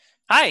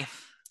Hi,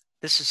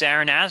 this is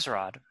Aaron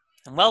Azarod,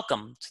 and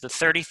welcome to the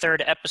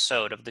 33rd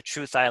episode of the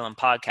Truth Island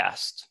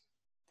podcast.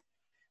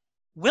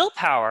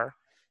 Willpower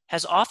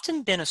has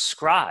often been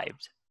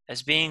ascribed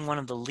as being one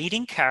of the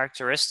leading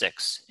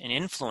characteristics in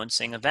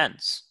influencing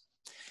events.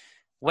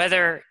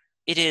 Whether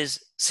it is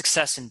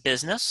success in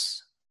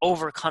business,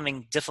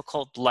 overcoming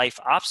difficult life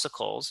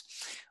obstacles,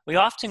 we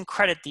often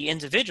credit the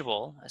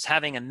individual as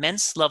having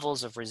immense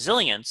levels of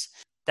resilience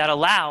that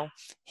allow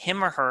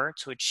him or her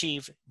to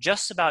achieve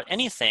just about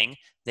anything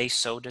they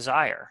so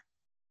desire.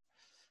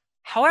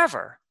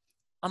 However,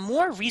 a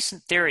more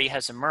recent theory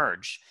has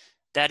emerged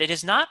that it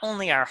is not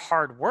only our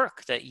hard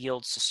work that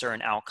yields to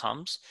certain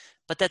outcomes,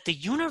 but that the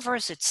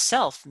universe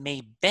itself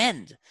may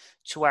bend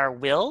to our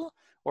will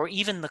or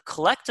even the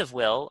collective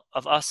will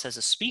of us as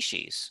a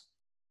species.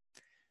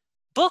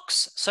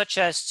 Books such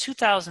as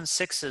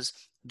 2006's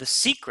The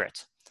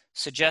Secret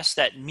suggest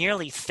that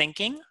merely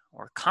thinking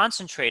or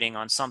concentrating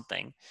on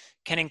something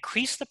can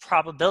increase the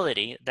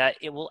probability that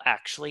it will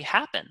actually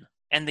happen.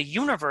 And the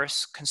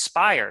universe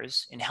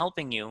conspires in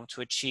helping you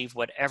to achieve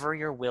whatever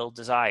your will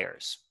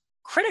desires.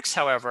 Critics,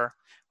 however,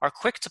 are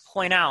quick to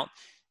point out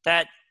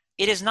that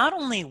it is not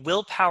only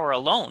willpower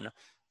alone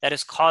that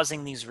is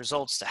causing these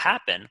results to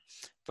happen,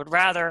 but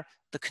rather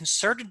the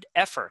concerted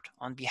effort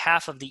on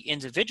behalf of the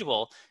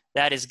individual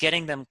that is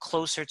getting them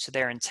closer to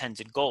their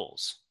intended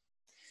goals.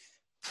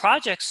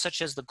 Projects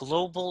such as the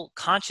Global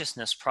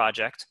Consciousness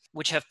Project,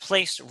 which have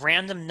placed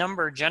random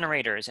number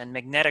generators and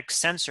magnetic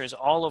sensors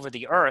all over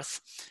the Earth,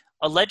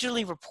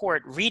 allegedly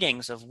report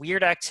readings of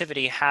weird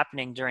activity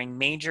happening during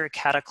major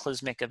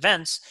cataclysmic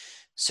events,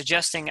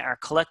 suggesting our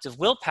collective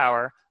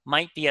willpower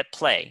might be at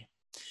play.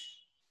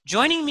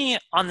 Joining me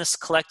on this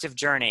collective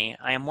journey,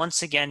 I am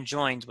once again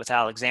joined with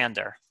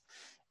Alexander.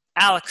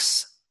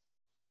 Alex,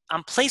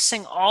 I'm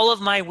placing all of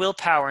my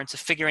willpower into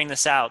figuring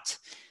this out.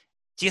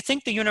 Do you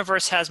think the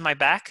universe has my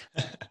back?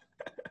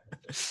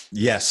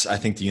 Yes, I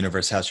think the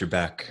universe has your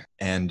back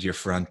and your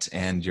front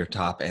and your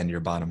top and your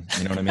bottom.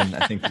 You know what I mean?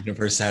 I think the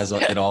universe has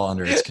it all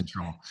under its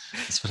control.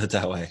 Let's put it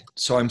that way.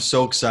 So I'm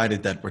so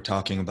excited that we're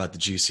talking about the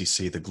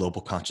GCC, the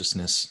Global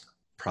Consciousness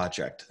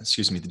Project. The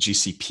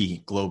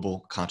GCP,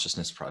 Global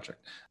Consciousness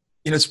Project.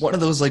 You know, it's one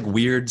of those like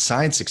weird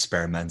science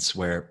experiments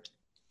where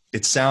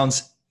it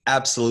sounds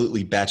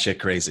absolutely batshit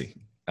crazy.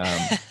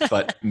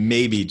 But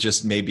maybe,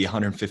 just maybe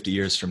 150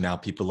 years from now,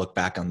 people look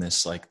back on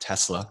this like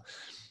Tesla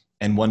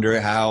and wonder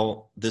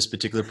how this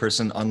particular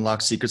person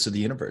unlocked secrets of the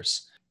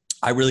universe.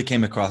 I really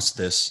came across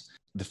this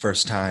the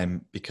first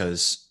time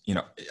because, you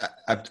know,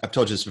 I've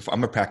told you this before,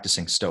 I'm a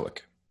practicing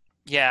Stoic.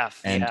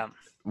 And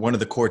one of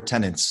the core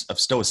tenets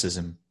of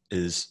Stoicism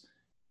is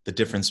the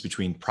difference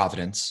between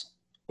providence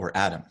or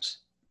atoms.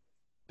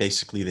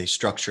 Basically, they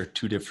structure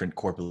two different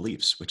core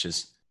beliefs, which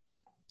is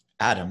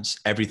atoms,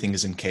 everything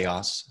is in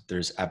chaos.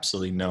 There's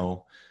absolutely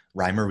no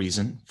rhyme or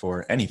reason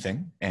for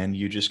anything. And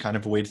you just kind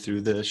of wade through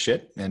the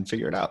shit and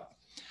figure it out.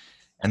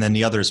 And then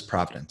the other is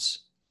providence,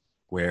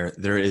 where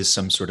there is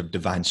some sort of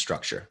divine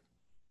structure.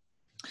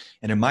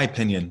 And in my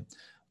opinion,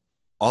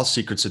 all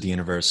secrets of the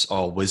universe,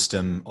 all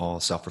wisdom, all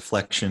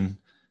self-reflection,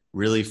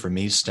 really for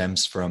me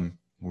stems from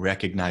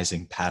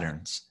recognizing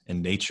patterns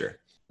in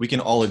nature. We can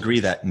all agree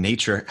that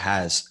nature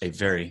has a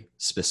very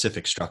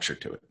specific structure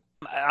to it.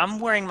 I'm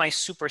wearing my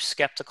super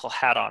skeptical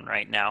hat on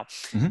right now,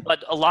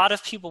 but a lot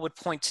of people would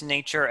point to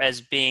nature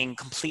as being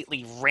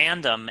completely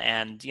random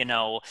and, you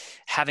know,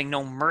 having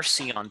no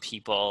mercy on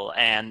people.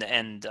 And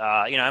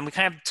we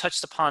kind of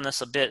touched upon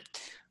this a bit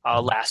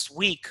last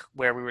week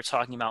where we were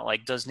talking about,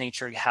 like, does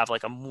nature have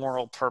like a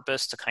moral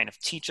purpose to kind of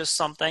teach us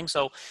something?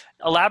 So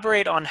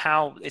elaborate on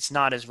how it's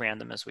not as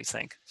random as we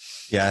think.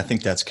 Yeah, I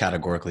think that's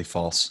categorically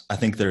false. I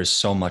think there's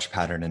so much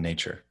pattern in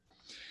nature.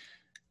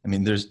 I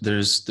mean,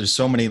 there's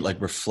so many like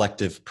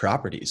reflective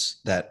properties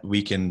that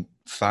we can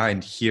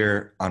find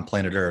here on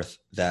planet Earth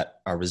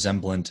that are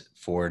resemblant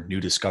for new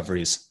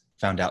discoveries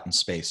found out in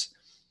space.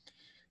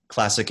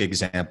 Classic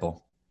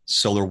example,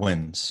 solar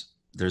winds.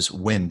 There's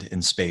wind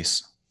in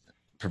space,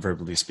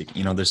 proverbially speaking.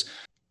 You know, there's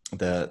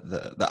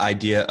the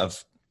idea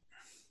of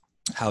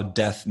how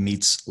death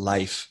meets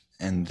life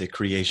and the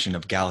creation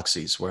of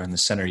galaxies, where in the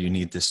center you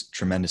need this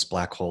tremendous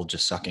black hole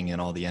just sucking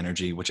in all the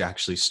energy, which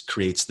actually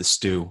creates the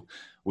stew,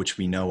 which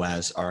we know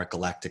as our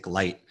galactic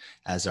light,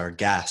 as our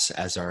gas,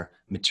 as our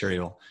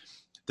material.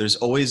 There's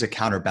always a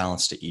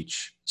counterbalance to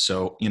each.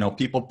 So, you know,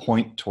 people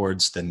point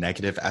towards the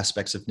negative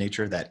aspects of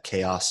nature, that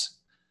chaos,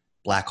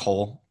 black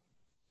hole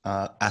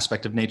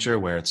aspect of nature,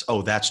 where it's,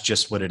 oh, that's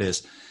just what it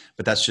is.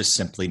 But that's just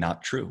simply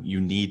not true. You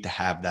need to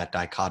have that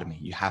dichotomy.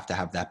 You have to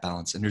have that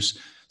balance. And there's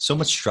so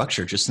much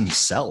structure just in the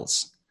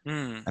cells.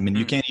 I mean,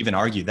 you can't even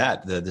argue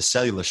that. The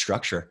cellular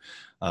structure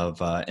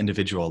of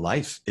individual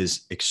life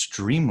is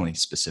extremely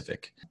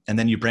specific. And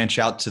then you branch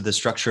out to the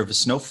structure of a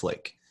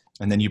snowflake.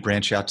 And then you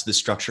branch out to the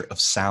structure of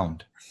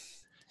sound.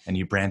 And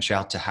you branch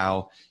out to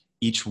how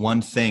each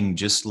one thing,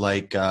 just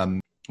like, I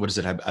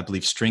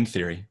believe string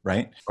theory,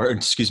 right? Or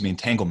excuse me,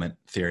 entanglement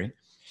theory,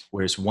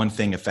 whereas one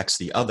thing affects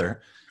the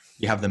other.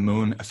 You have the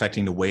moon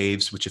affecting the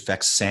waves, which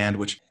affects sand,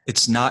 which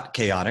it's not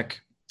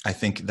chaotic. I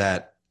think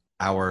that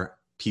our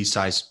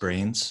pea-sized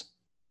brains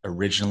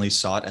originally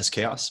saw it as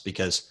chaos,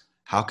 because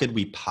how could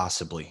we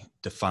possibly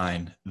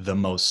define the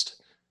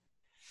most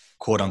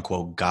quote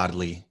unquote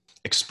godly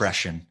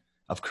expression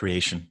of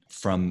creation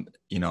from,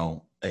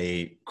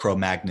 a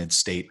Cro-Magnon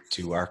state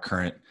to our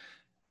current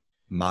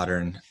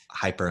modern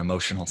hyper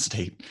emotional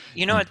state?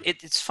 You know, And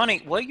it's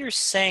funny. What you're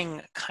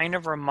saying kind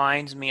of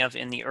reminds me of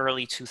in the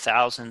early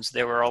 2000s,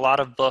 there were a lot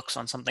of books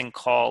on something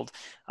called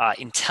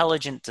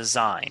intelligent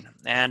design.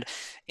 And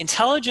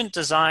intelligent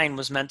design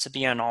was meant to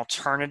be an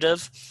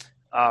alternative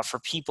for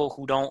people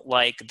who don't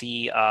like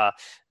the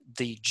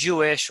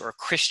Jewish or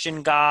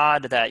Christian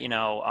God that,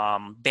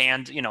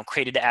 banned,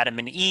 created Adam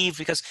and Eve,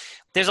 because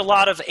there's a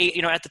lot of,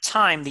 at the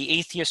time, the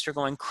atheists are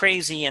going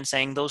crazy and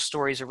saying those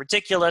stories are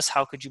ridiculous.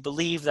 How could you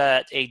believe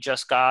that a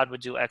just God would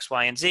do X,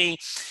 Y, and Z?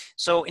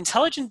 So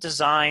intelligent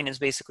design is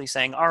basically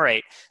saying, all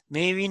right,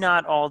 maybe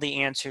not all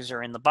the answers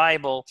are in the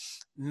Bible,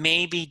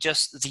 maybe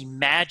just the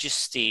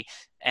majesty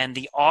and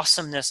the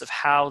awesomeness of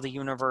how the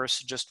universe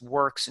just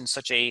works in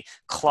such a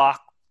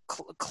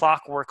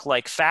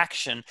clockwork-like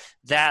fashion,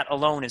 that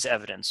alone is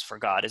evidence for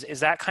God.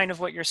 Is that kind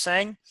of what you're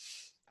saying?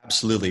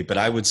 absolutely. But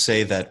I would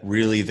say that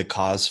really the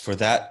cause for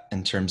that,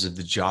 in terms of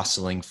the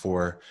jostling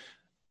for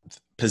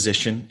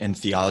position in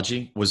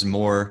theology, was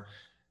more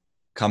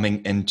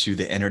coming into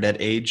the internet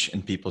age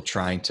and people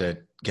trying to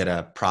get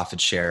a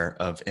profit share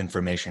of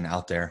information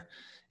out there.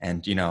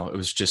 And, it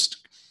was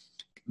just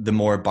the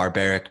more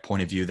barbaric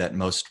point of view that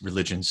most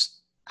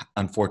religions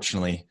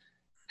unfortunately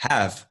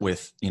have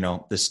with,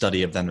 the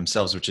study of them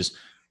themselves, which is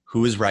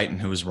who is right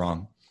and who is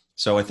wrong.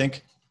 So I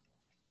think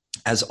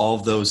as all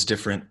of those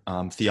different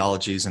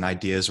theologies and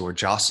ideas were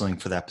jostling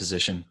for that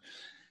position,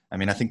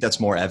 I think that's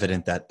more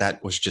evident that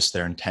that was just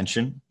their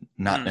intention,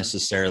 not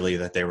necessarily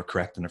that they were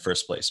correct in the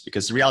first place.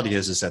 Because the reality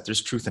is that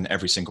there's truth in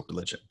every single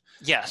religion.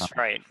 Yes,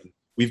 right.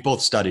 We've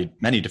both studied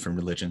many different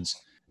religions.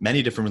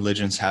 Many different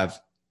religions have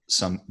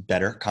some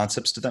better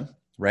concepts to them,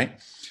 right?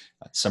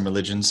 Some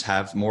religions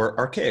have more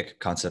archaic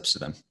concepts to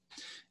them.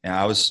 And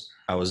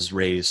I was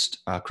raised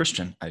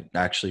Christian. I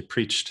actually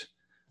preached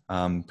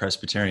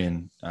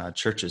Presbyterian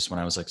churches when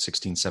I was like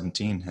 16,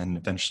 17, and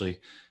eventually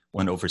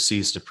went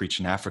overseas to preach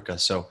in Africa.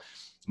 So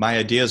my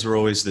ideas were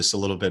always this a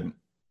little bit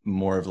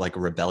more of like a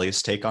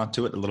rebellious take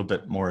onto it, a little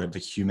bit more of a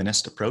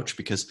humanist approach,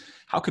 because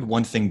how could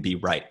one thing be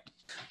right?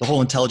 The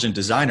whole intelligent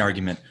design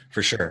argument,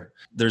 for sure.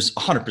 There's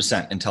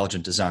 100%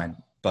 intelligent design,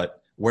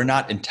 but we're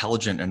not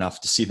intelligent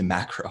enough to see the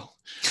macro.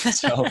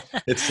 So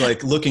it's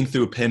like looking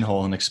through a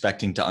pinhole and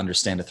expecting to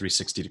understand a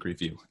 360-degree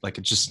view. Like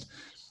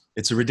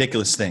it's a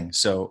ridiculous thing.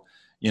 So,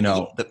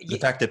 the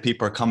fact that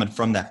people are coming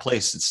from that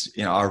place, it's,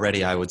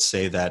 already I would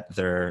say that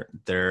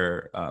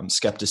their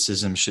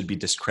skepticism should be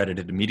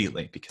discredited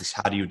immediately, because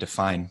how do you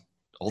define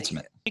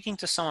ultimate? Speaking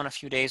to someone a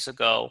few days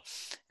ago,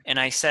 and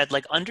I said,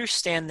 like,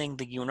 understanding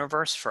the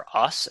universe for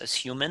us as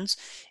humans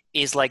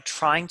is like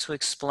trying to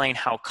explain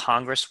how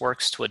Congress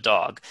works to a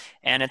dog.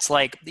 And it's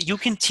like you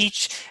can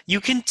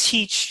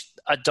teach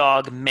a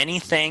dog many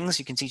things,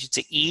 you can teach it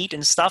to eat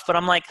and stuff, but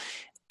I'm like,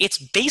 its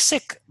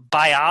basic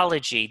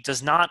biology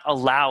does not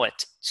allow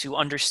it to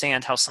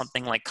understand how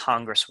something like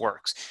Congress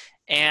works.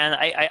 And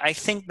I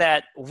think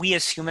that we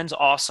as humans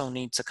also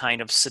need to kind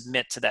of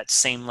submit to that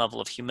same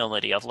level of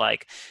humility of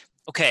like,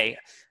 okay,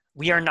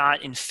 we are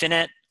not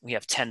infinite. We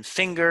have 10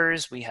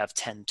 fingers, we have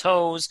 10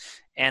 toes,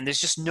 and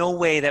there's just no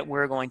way that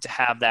we're going to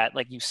have that,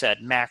 like you said,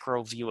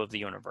 macro view of the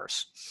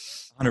universe.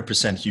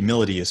 100%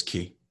 humility is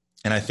key.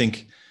 And I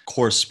think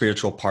core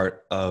spiritual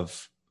part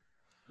of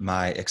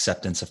my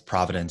acceptance of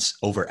providence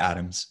over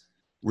atoms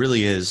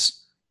really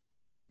has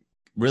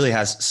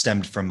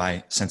stemmed from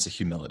my sense of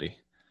humility,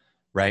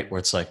 right? Where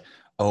it's like,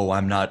 oh,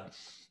 I'm not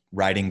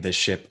riding this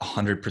ship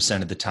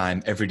 100% of the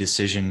time. Every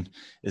decision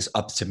is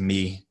up to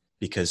me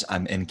because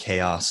I'm in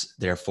chaos.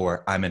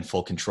 Therefore, I'm in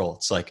full control.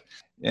 It's like,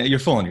 you're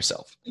fooling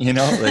yourself,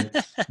 like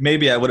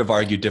maybe I would have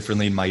argued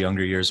differently in my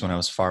younger years when I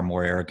was far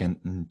more arrogant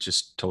and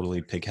just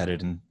totally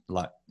pig-headed and a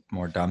lot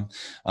more dumb.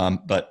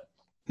 But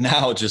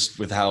now, just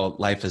with how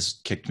life has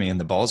kicked me in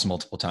the balls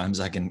multiple times,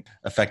 I can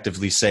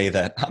effectively say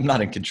that I'm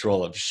not in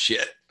control of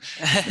shit.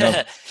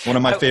 One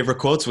of my favorite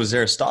quotes was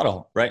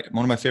Aristotle, right?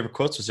 One of my favorite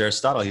quotes was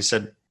Aristotle. He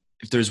said,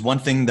 if there's one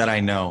thing that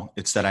I know,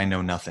 it's that I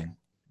know nothing.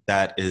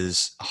 That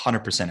is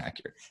 100%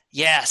 accurate.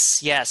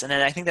 Yes. And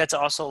then I think that's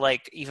also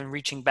like even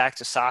reaching back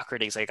to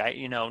Socrates, like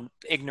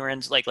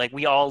ignorance, like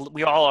we all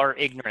are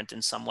ignorant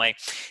in some way.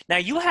 Now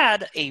you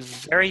had a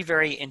very,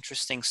 very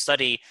interesting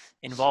study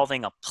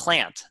involving a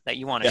plant that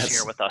you want to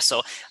share with us.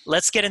 So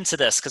let's get into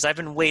this, because I've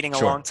been waiting a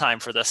long time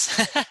for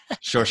this.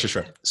 Sure.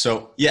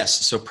 So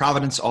yes, so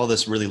Providence, all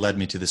this really led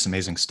me to this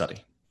amazing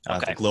study,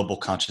 the Global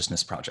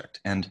Consciousness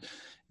Project. And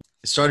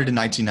it started in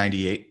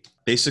 1998.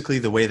 Basically,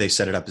 the way they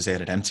set it up is they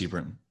had an empty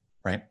room,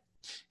 right?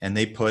 And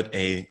they put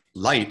a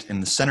light in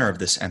the center of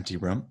this empty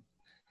room,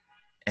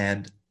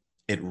 and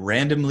it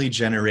randomly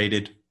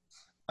generated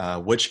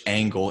which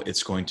angle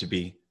it's going to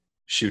be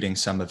shooting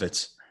some of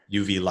its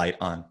UV light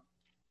on.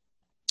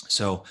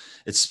 So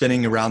it's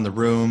spinning around the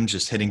room,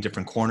 just hitting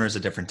different corners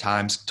at different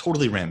times,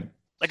 totally random.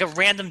 Like a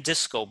random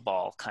disco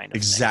ball kind of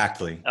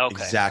Exactly. thing.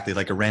 Okay. Exactly.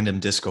 Like a random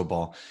disco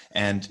ball.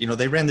 And,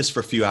 they ran this for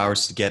a few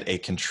hours to get a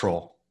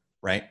control,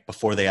 right?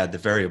 Before they add the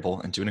variable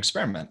into an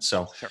experiment.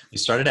 So Sure. they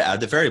started to add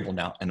the variable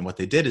now. And what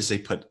they did is they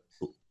put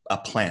a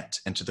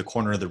plant into the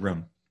corner of the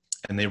room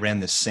and they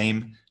ran the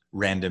same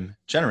random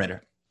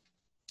generator.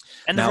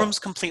 And the room's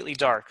completely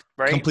dark,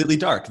 right? Completely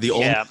dark. The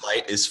only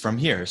light is from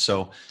here.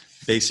 So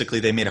basically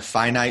they made a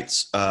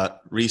finite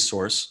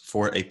resource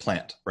for a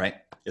plant, right?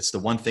 It's the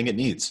one thing it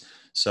needs.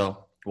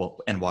 So, well,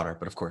 and water,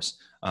 but of course,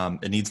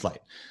 it needs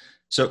light.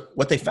 So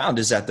what they found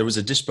is that there was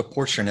a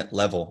disproportionate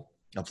level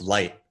of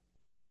light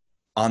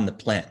on the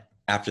plant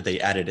after they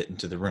added it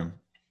into the room.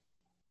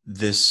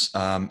 This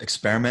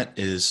experiment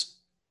is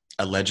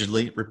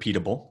allegedly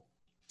repeatable.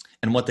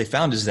 And what they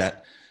found is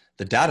that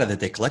the data that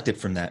they collected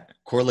from that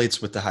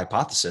correlates with the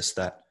hypothesis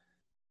that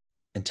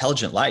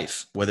intelligent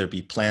life, whether it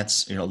be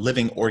plants,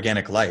 living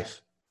organic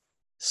life,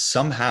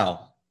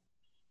 somehow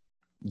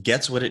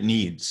gets what it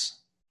needs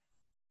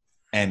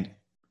and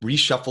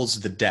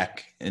reshuffles the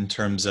deck in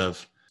terms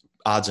of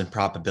odds and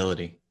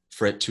probability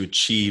for it to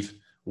achieve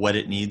what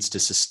it needs to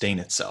sustain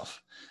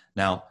itself.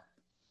 Now,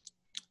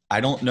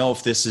 I don't know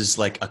if this is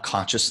like a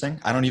conscious thing.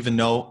 I don't even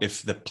know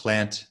if the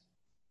plant,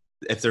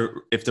 if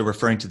they're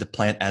referring to the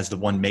plant as the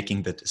one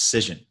making the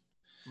decision.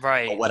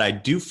 Right. But what I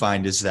do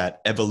find is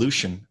that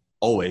evolution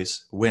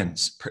always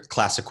wins.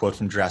 Classic quote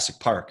from Jurassic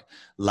Park: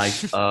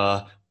 "Life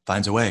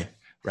finds a way."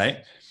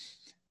 Right.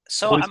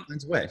 So always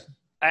finds a way.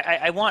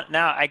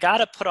 I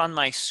gotta put on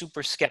my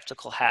super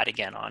skeptical hat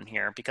again on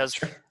here because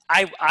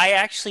I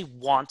actually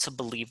want to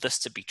believe this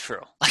to be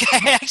true.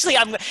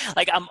 I'm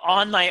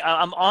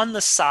on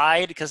the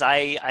side because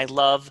I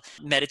love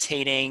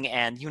meditating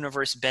and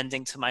universe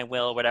bending to my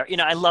will, whatever.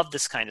 I love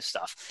this kind of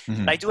stuff.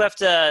 Mm-hmm. But I do have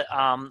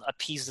to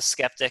appease the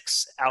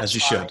skeptics outside. As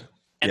you should.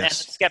 And the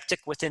skeptic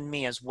within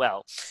me as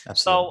well. Absolutely.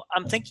 So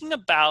I'm thinking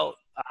about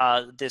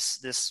this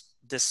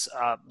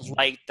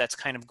light that's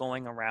kind of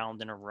going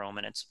around in a room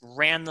and it's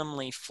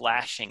randomly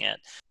flashing it.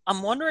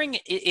 I'm wondering,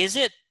 is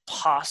it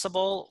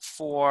possible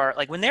for,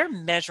 like, when they're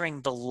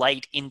measuring the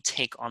light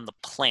intake on the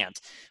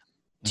plant,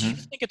 do you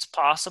think it's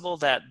possible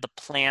that the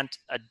plant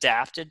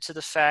adapted to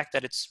the fact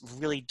that it's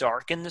really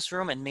dark in this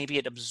room and maybe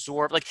it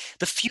absorbed,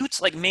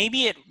 like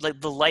maybe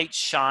the light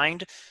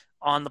shined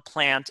on the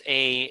plant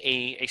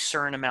a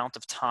certain amount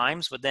of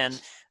times, but then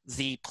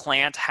the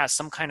plant has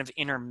some kind of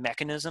inner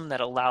mechanism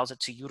that allows it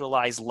to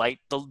utilize light,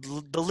 the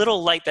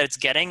little light that it's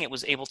getting, it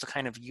was able to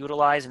kind of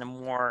utilize in a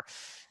more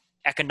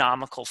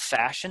economical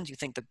fashion. Do you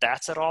think that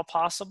that's at all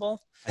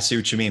possible? I see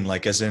what you mean.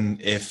 Like, as in,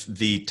 if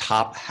the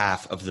top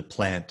half of the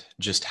plant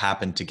just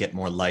happened to get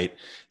more light,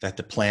 that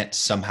the plant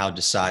somehow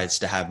decides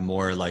to have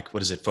more, like,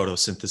 what is it,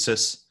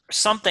 photosynthesis?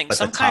 Some kind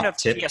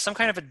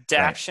of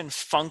adaptation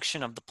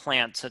function of the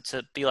plant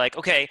to be like,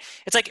 okay,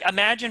 it's like,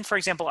 imagine, for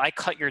example, I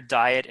cut your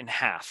diet in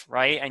half,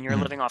 right? And you're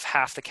living off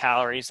half the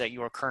calories that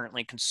you are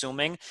currently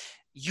consuming.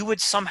 You would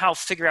somehow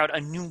figure out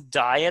a new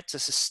diet to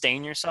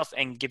sustain yourself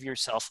and give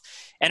yourself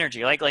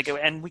energy.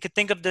 And we could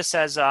think of this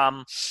as,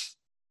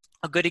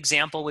 a good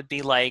example would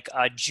be like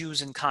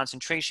Jews in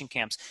concentration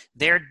camps.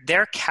 Their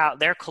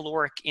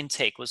caloric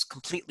intake was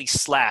completely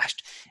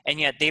slashed,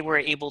 and yet they were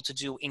able to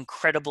do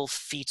incredible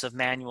feats of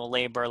manual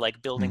labor,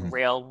 like building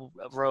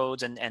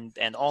railroads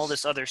and all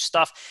this other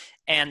stuff.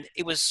 And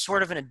it was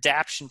sort of an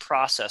adaptation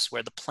process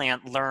where the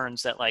plant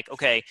learns that, like,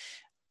 okay,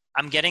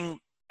 I'm getting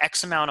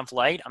X amount of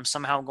light. I'm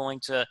somehow going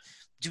to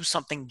do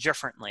something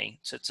differently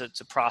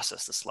to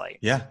process this light.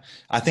 Yeah,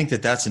 I think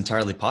that that's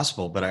entirely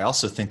possible, but I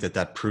also think that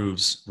that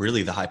proves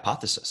really the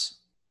hypothesis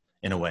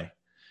in a way,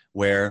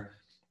 where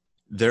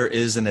there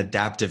is an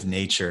adaptive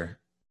nature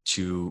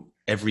to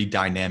every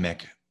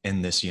dynamic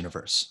in this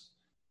universe,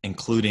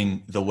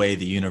 including the way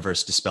the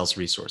universe dispels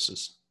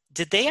resources.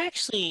 Did they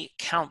actually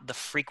count the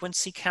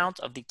frequency count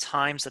of the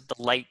times that the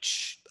light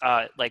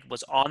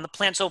was on the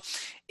plant? So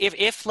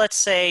if let's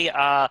say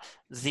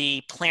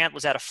the plant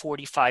was at a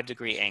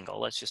 45-degree angle,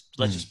 let's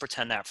just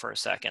pretend that for a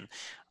second.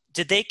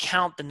 Did they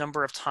count the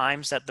number of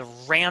times that the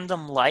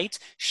random light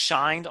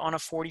shined on a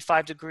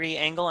 45-degree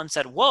angle and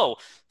said, whoa,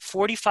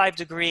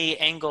 45-degree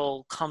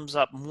angle comes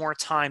up more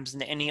times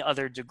than any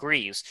other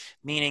degrees,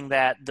 meaning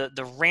that the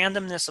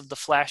randomness of the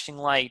flashing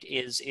light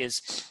is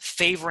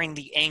favoring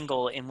the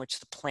angle in which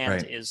the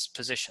plant is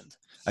positioned?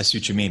 I see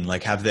what you mean.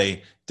 Like,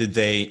 did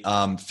they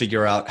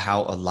figure out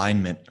how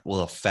alignment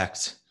will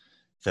affect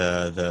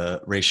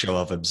the ratio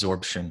of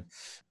absorption?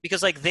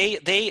 Because like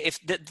if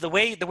the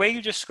way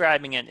you're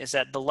describing it is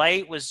that the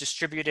light was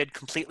distributed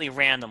completely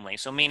randomly.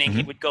 So meaning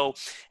it would go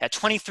at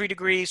 23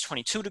 degrees,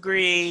 22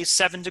 degrees,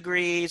 7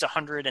 degrees,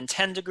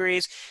 110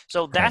 degrees.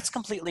 So that's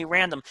completely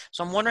random.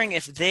 So I'm wondering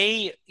if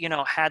they,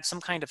 had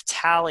some kind of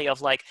tally of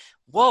like,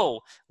 whoa,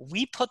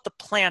 we put the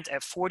plant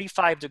at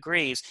 45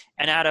 degrees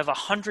and out of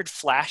 100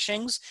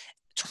 flashings,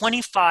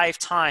 25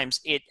 times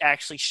it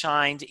actually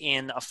shined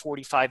in a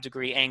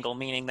 45-degree angle,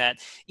 meaning that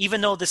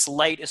even though this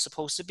light is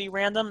supposed to be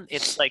random,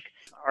 it's like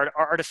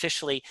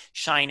artificially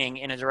shining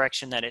in a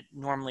direction that it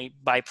normally,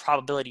 by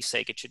probability's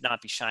sake, it should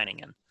not be shining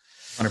in.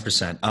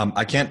 100%.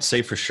 I can't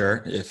say for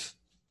sure if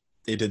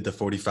they did the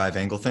 45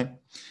 angle thing,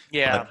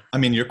 Yeah. but I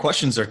mean, your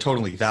questions are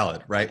totally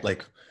valid, right?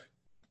 Like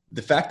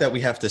the fact that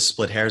we have to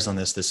split hairs on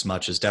this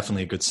much is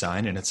definitely a good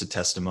sign. And it's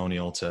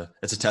a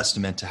it's a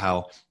testament to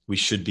how we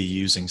should be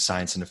using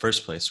science in the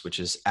first place, which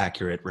is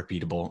accurate,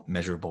 repeatable,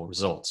 measurable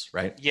results,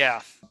 right?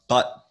 Yeah.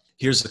 But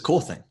here's the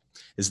cool thing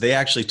is they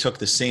actually took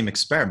the same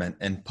experiment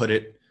and put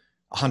it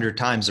 100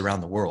 times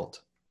around the world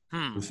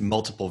with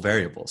multiple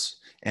variables,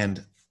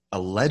 and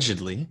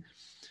allegedly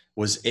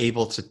was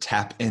able to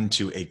tap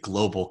into a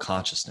global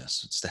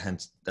consciousness.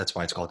 That's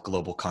why it's called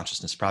Global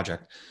Consciousness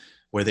Project,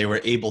 where they were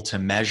able to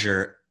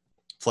measure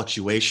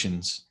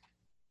fluctuations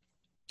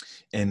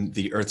in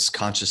the Earth's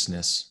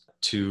consciousness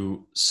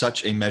to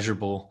such a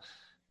measurable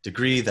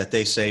degree that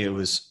they say it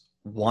was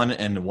 1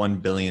 in 1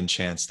 billion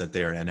chance that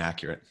they are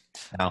inaccurate.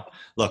 Now,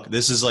 look,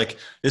 this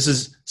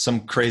is some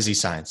crazy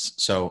science.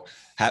 So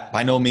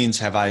by no means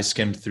have I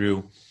skimmed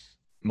through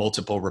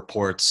multiple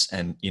reports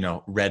and,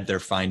 read their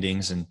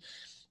findings and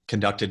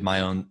conducted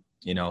my own,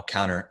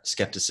 counter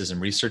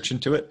skepticism research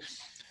into it.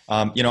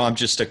 I'm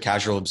just a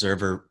casual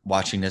observer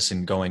watching this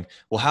and going,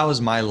 well, how does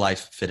my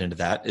life fit into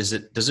that? Does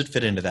it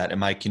fit into that?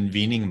 Am I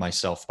convening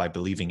myself by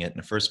believing it in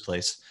the first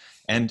place?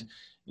 And,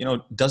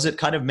 does it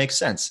kind of make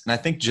sense? And I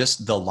think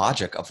just the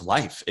logic of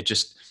life,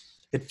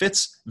 it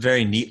fits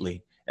very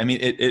neatly. I mean,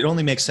 it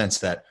only makes sense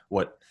that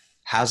what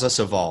has us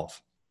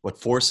evolve, what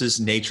forces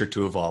nature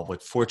to evolve,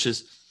 what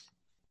forces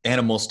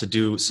animals to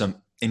do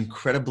some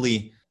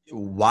incredibly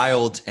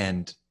wild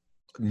and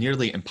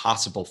nearly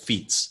impossible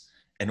feats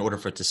in order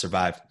for it to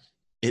survive.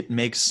 It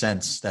makes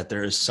sense that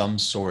there is some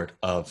sort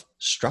of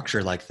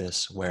structure like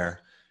this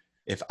where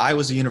if I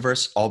was a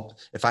universe,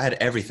 if I had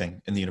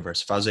everything in the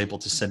universe, if I was able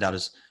to send out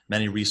as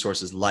many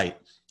resources, light,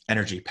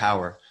 energy,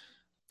 power,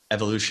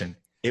 evolution,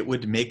 it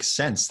would make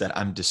sense that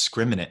I'm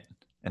discriminate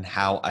in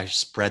how I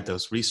spread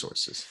those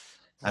resources.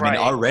 I mean,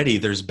 already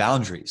there's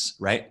boundaries,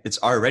 right? It's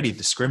already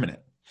discriminate.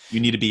 You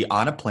need to be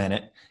on a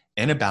planet,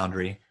 in a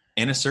boundary,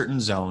 in a certain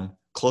zone,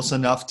 close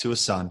enough to a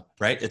sun,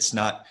 right? It's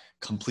not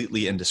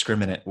completely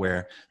indiscriminate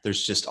where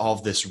there's just all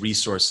of this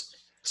resource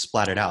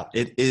splattered out.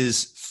 It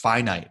is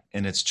finite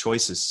in its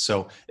choices.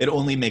 So it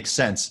only makes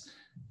sense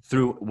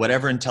through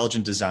whatever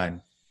intelligent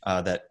design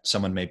that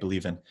someone may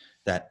believe in,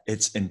 that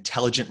it's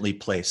intelligently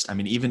placed. I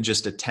mean, even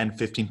just a 10,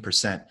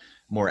 15%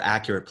 more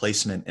accurate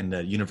placement in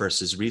the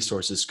universe's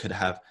resources could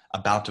have a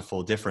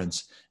bountiful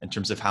difference in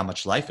terms of how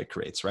much life it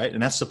creates, right?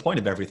 And that's the point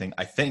of everything,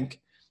 I think,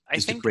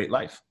 is to create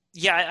life.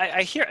 Yeah,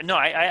 I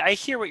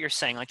hear what you're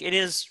saying. Like, it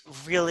is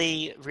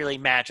really, really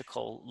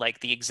magical,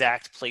 like the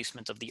exact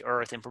placement of the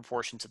Earth in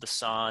proportion to the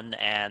sun.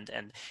 And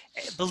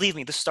believe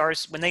me, the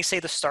stars, when they say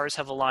the stars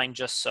have aligned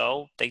just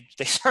so, they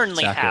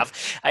certainly have.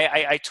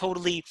 I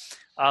totally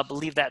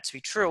believe that to be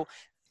true.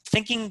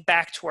 Thinking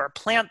back to our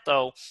plant,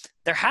 though,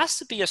 there has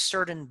to be a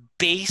certain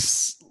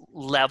base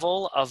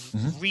level of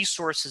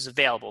resources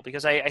available,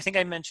 because I think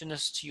I mentioned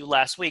this to you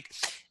last week.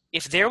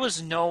 If there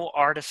was no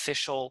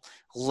artificial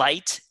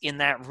light in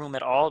that room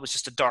at all, it was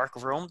just a dark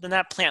room, then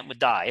that plant would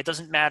die. It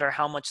doesn't matter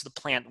how much the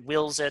plant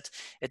wills it.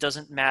 It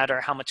doesn't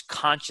matter how much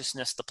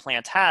consciousness the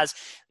plant has.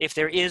 If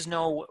there is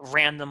no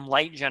random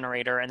light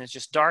generator and it's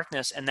just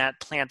darkness and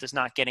that plant is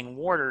not getting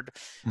watered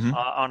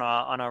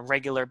on a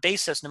regular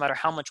basis, no matter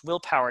how much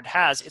willpower it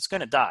has, it's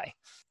going to die.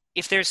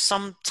 If there's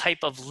some type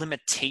of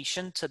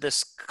limitation to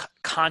this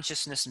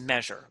consciousness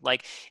measure,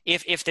 like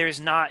if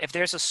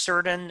a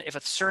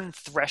certain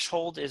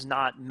threshold is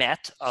not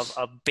met of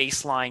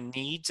baseline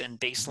needs and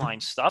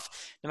baseline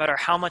stuff, no matter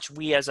how much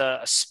we as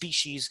a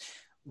species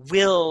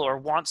will or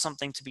want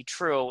something to be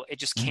true, it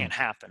just can't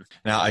happen.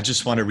 Now, I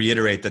just want to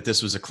reiterate that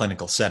this was a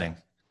clinical setting,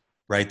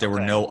 right? There were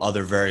no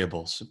other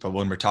variables. But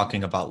when we're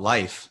talking about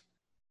life,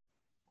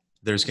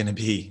 there's going to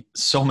be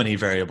so many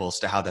variables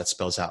to how that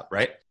spells out,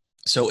 right?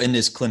 So in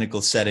this clinical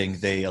setting,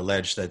 they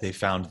allege that they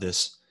found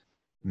this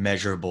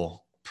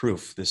measurable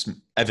proof, this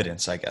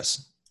evidence, I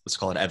guess, let's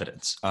call it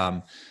evidence,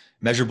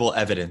 measurable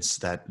evidence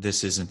that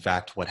this is in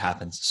fact what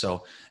happens.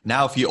 So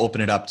now if you open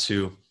it up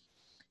to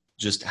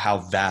just how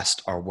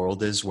vast our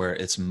world is, where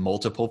it's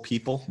multiple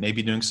people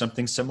maybe doing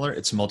something similar,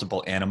 it's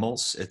multiple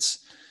animals, it's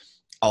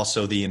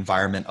also the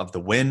environment of the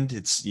wind,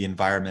 it's the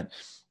environment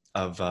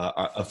of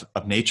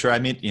nature. I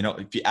mean,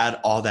 if you add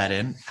all that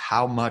in,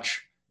 how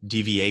much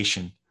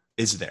deviation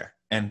is there?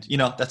 And,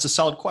 that's a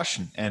solid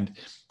question. And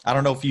I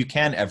don't know if you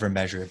can ever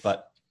measure it,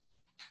 but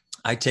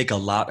I take a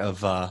lot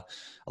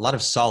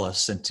of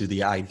solace into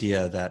the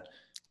idea that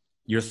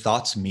your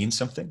thoughts mean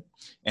something.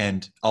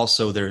 And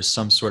also there's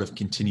some sort of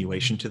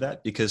continuation to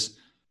that, because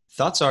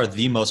thoughts are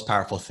the most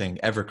powerful thing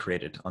ever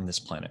created on this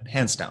planet,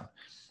 hands down.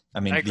 I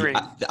mean,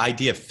 the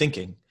idea of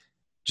thinking,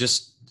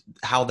 just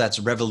how that's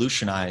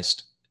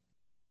revolutionized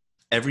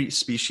every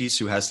species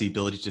who has the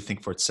ability to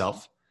think for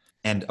itself.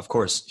 And of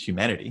course,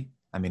 humanity.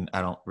 I mean,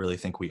 I don't really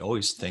think we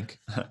always think,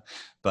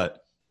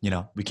 but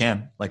we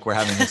can, like we're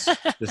having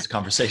this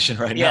conversation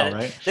right Yeah, now,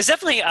 right? there's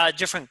definitely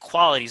different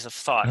qualities of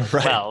thought as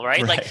Right, well,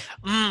 right? Like,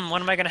 right.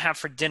 what am I going to have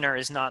for dinner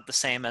is not the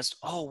same as,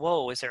 oh,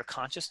 whoa, is there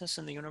consciousness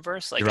in the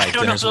universe? You're Like, I right.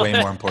 don't Dinner's know. way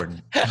more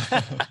important.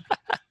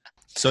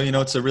 So,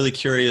 it's a really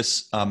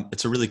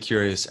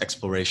curious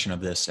exploration of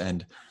this.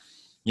 And,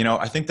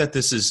 I think that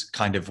this is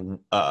kind of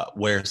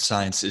where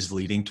science is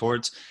leading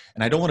towards.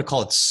 And I don't want to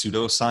call it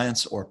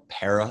pseudoscience or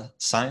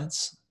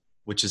parascience,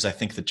 which is, I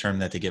think, the term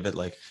that they give it,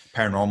 like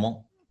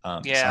paranormal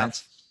Yeah.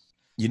 science.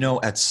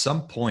 At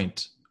some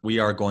point, we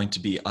are going to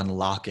be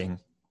unlocking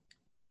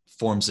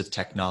forms of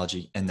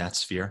technology in that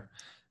sphere.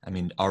 I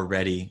mean,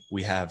 already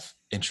we have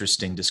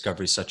interesting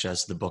discoveries such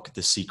as the book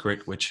The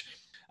Secret, which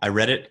I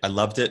read it, I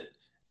loved it.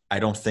 I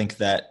don't think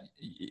that,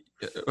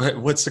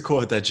 what's the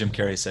quote that Jim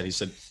Carrey said? He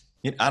said,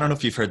 I don't know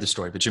if you've heard the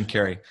story, but Jim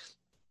Carrey,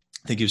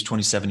 I think he was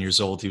 27 years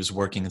old. He was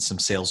working in some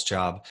sales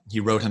job. He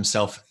wrote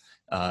himself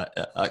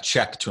a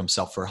check to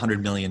himself for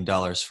 $100 million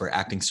for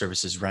acting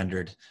services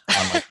rendered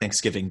on like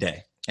Thanksgiving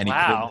Day. And he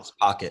put it in Wow. his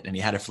pocket and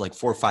he had it for like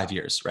 4 or 5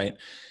 years, right?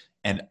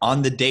 And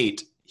on the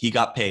date, he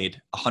got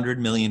paid $100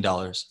 million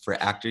for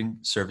acting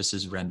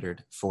services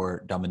rendered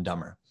for Dumb and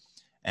Dumber.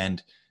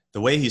 And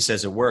the way he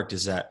says it worked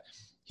is that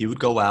he would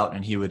go out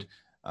and he would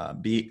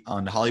be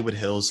on Hollywood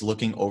Hills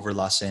looking over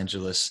Los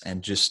Angeles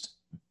and just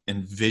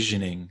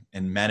envisioning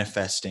and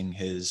manifesting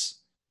his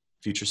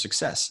future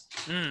success.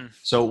 Mm.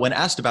 So when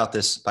asked about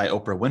this by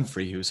Oprah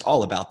Winfrey, who's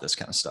all about this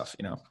kind of stuff,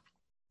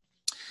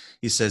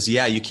 he says,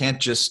 yeah, you can't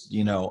just,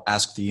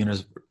 ask the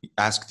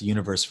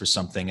universe for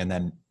something and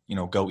then,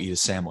 go eat a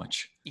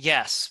sandwich.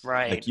 Yes,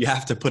 right. Like you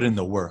have to put in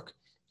the work.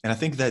 And I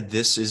think that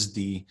this is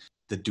the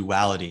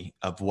duality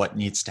of what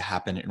needs to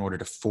happen in order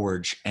to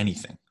forge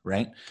anything,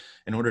 right?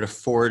 In order to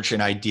forge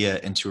an idea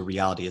into a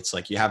reality, it's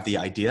like you have the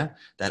idea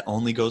that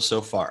only goes so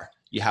far.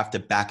 You have to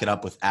back it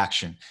up with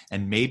action.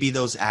 And maybe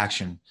that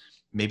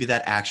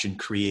action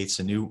creates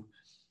a new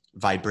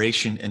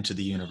vibration into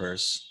the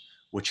universe,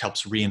 which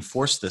helps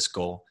reinforce this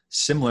goal,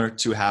 similar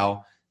to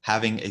how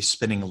having a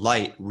spinning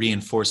light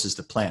reinforces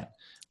the plant,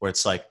 where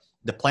it's like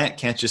the plant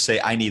can't just say,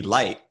 I need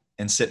light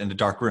and sit in a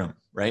dark room,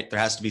 right? There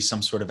has to be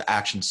some sort of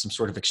action, some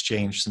sort of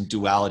exchange, some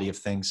duality of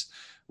things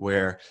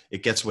where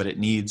it gets what it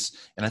needs.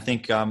 And I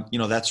think,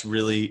 that's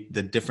really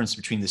the difference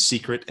between The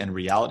Secret and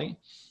reality,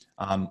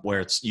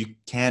 where you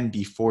can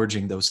be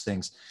forging those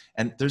things.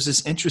 And there's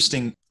this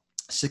interesting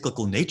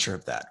cyclical nature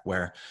of that,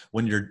 where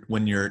when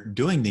you're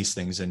doing these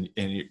things and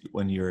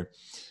when you're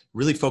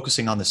really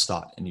focusing on this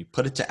thought and you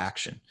put it to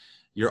action,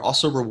 you're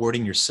also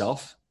rewarding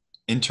yourself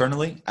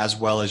internally as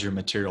well as your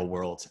material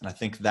world. And I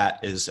think that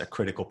is a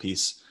critical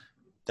piece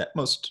that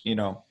most,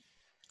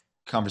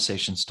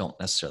 conversations don't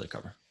necessarily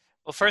cover.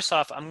 Well, first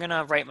off, I'm going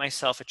to write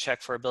myself a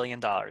check for $1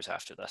 billion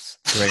after this.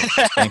 Great.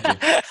 Thank you.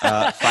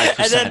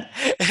 5%,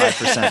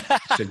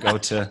 5% should go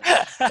to.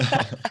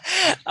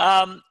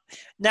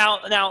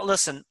 Now,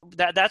 listen,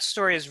 that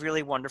story is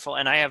really wonderful,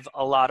 and I have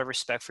a lot of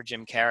respect for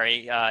Jim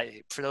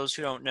Carrey. For those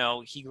who don't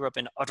know, he grew up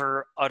in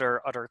utter,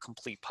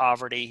 complete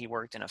poverty. He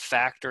worked in a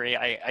factory.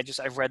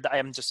 I've read that. I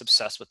am just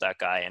obsessed with that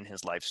guy and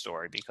his life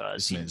story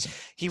because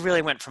he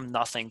really went from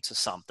nothing to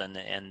something.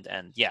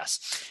 And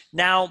yes,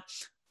 now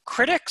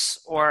critics,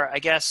 or I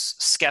guess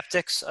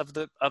skeptics of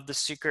the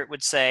Secret,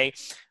 would say,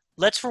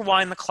 let's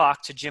rewind the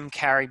clock to Jim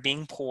Carrey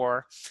being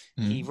poor.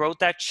 Mm-hmm. He wrote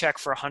that check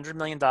for $100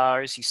 million.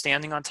 He's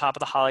standing on top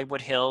of the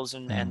Hollywood Hills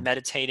and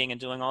meditating and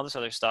doing all this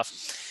other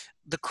stuff.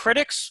 The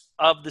critics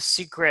of The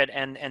Secret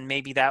and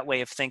maybe that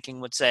way of thinking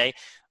would say,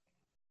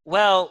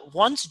 well,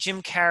 once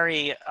Jim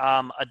Carrey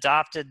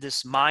adopted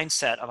this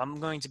mindset of I'm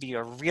going to be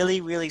a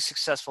really, really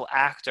successful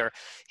actor,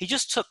 he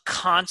just took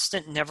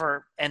constant,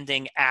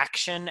 never-ending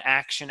action.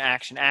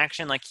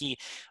 Like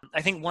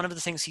I think one of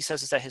the things he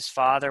says is that his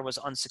father was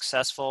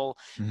unsuccessful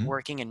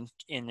working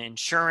in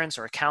insurance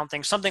or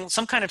accounting, some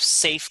kind of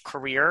safe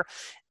career.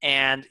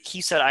 And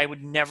he said, I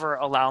would never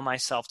allow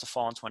myself to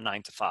fall into a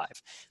 9-to-5.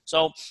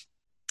 So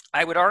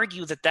I would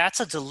argue that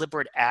that's a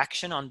deliberate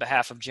action on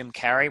behalf of Jim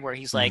Carrey, where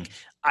he's like,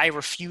 I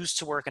refuse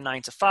to work a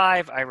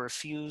 9-to-5. I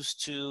refuse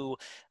to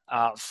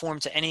form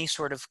to any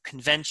sort of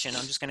convention.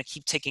 I'm just going to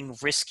keep taking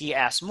risky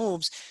ass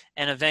moves.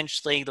 And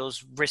eventually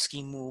those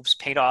risky moves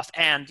paid off.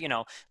 And,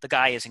 the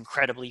guy is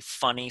incredibly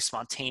funny,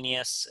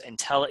 spontaneous,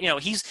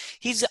 intelligent.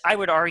 He's, I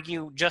would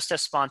argue, just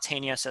as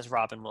spontaneous as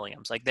Robin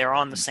Williams. Like they're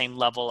on the same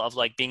level of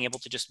like being able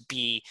to just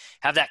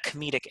have that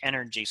comedic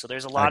energy. So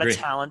there's a lot of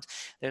talent.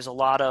 There's a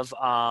lot of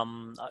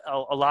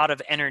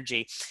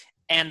energy.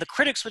 And the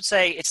critics would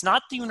say it's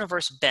not the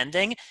universe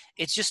bending.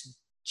 It's just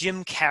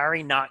Jim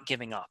Carrey not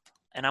giving up.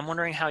 And I'm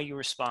wondering how you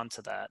respond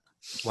to that.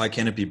 Why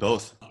can't it be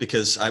both?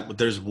 Because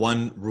there's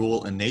one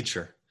rule in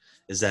nature,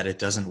 is that it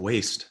doesn't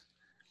waste.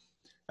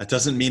 That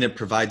doesn't mean it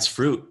provides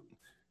fruit.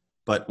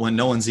 But when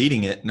no one's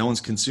eating it, no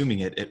one's consuming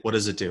it, what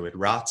does it do? It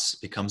rots,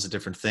 becomes a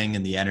different thing,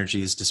 and the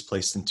energy is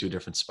displaced into a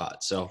different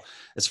spot. So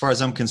as far as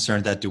I'm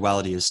concerned, that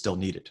duality is still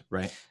needed,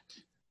 right?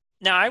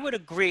 Now, I would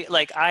agree.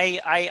 Like,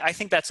 I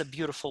think that's a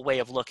beautiful way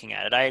of looking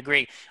at it. I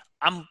agree.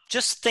 I'm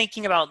just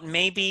thinking about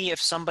maybe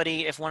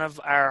if one of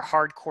our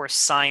hardcore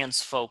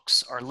science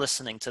folks are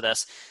listening to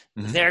this,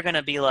 they're going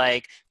to be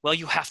like, well,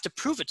 you have to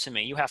prove it to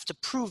me. You have to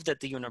prove that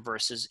the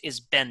universe is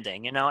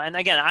bending, you know? And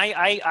again,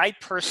 I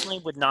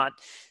personally would not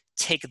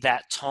take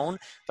that tone,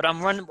 but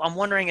I'm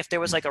wondering if there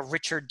was like a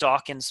Richard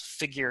Dawkins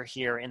figure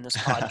here in this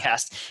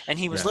podcast and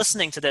he was Yeah.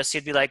 listening to this,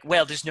 he'd be like,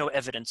 well, there's no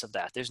evidence of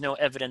that. There's no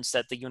evidence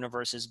that the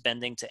universe is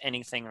bending to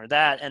anything or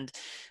that. And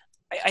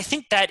I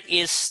think that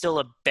is still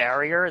a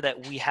barrier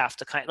that we have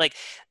to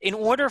in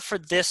order for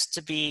this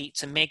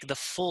to make the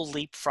full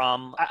leap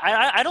from,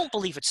 I don't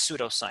believe it's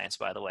pseudoscience,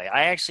 by the way.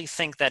 I actually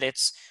think that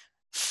it's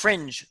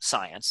fringe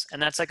science.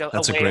 And that's like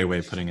That's a great way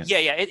of putting it.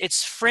 Yeah.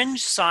 It's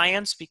fringe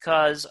science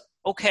because,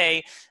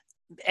 okay,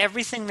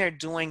 everything they're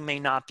doing may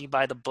not be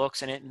by the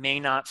books and it may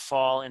not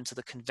fall into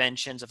the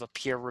conventions of a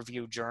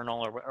peer-reviewed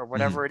journal or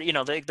whatever it, you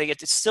know,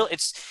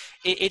 it's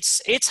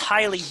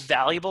highly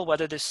valuable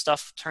whether this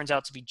stuff turns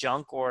out to be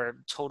junk or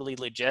totally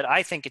legit.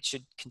 I think it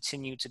should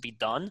continue to be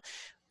done.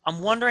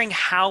 I'm wondering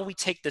how we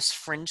take this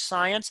fringe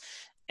science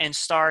and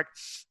start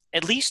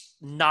at least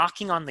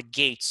knocking on the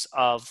gates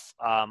of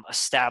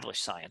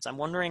established science. I'm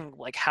wondering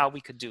like how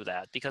we could do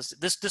that because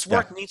this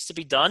work needs to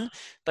be done,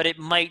 but it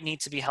might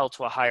need to be held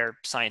to a higher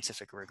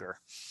scientific rigor.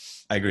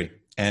 I agree.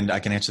 And I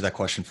can answer that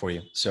question for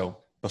you. So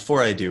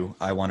before I do,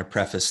 I want to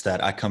preface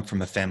that I come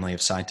from a family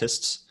of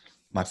scientists.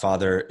 My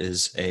father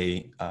is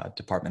a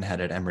department head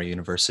at Emory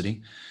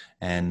University.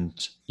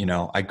 And, you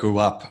know, I grew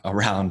up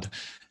around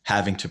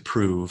having to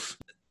prove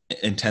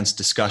intense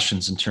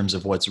discussions in terms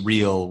of what's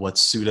real, what's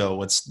pseudo,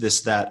 what's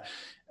this, that.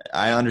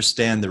 I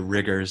understand the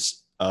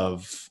rigors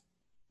of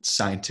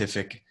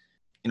scientific,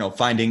 you know,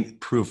 finding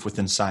proof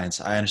within science.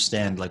 I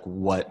understand like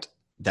what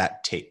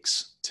that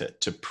takes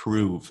to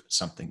prove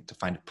something, to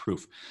find a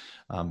proof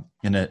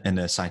in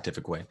a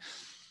scientific way.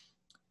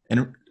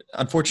 And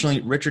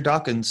unfortunately, Richard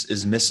Dawkins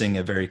is missing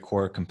a very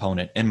core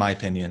component, in my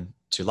opinion,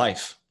 to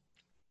life.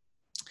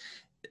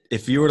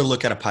 If you were to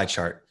look at a pie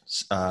chart,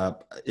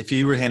 if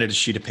you were handed a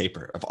sheet of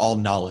paper of all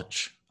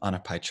knowledge on a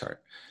pie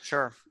chart,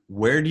 sure,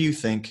 where do you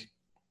think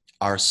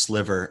our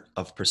sliver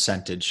of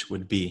percentage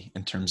would be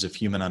in terms of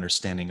human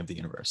understanding of the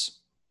universe?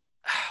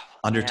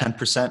 Under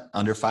 10%,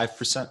 under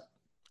 5%,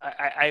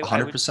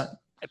 100%?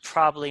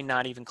 Probably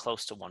not even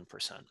close to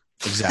 1%.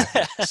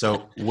 Exactly.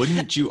 So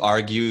wouldn't you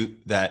argue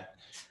that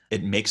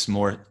it makes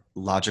more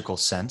logical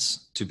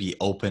sense to be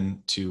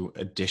open to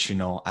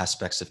additional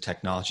aspects of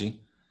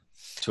technology,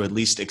 to at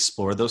least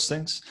explore those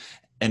things?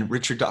 And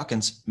Richard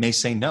Dawkins may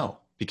say no,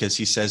 because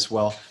he says,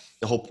 well,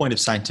 the whole point of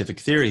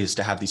scientific theory is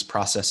to have these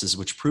processes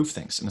which prove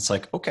things. And it's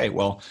like, okay,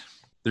 well,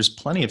 there's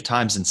plenty of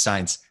times in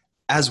science,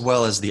 as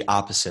well as the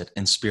opposite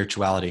in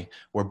spirituality,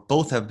 where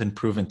both have been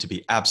proven to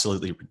be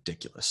absolutely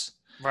ridiculous.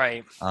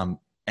 Right.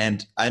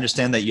 And I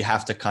understand that you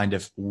have to kind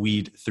of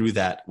weed through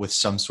that with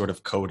some sort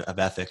of code of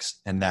ethics,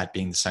 and that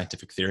being the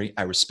scientific theory.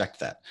 I respect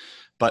that.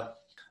 But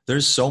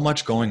there's so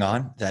much going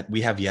on that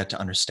we have yet to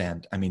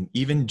understand. I mean,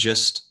 even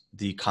just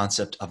the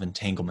concept of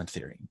entanglement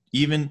theory,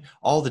 even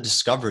all the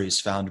discoveries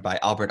found by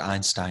Albert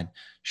Einstein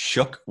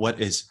shook what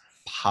is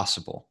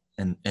possible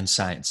in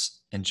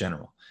science in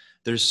general.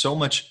 There's so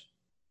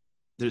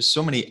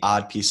many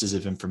odd pieces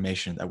of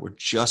information that we're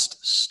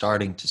just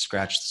starting to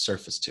scratch the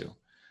surface to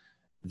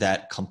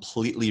that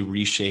completely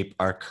reshape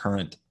our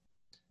current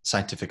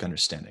scientific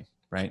understanding,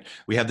 right?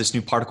 We have this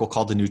new particle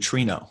called the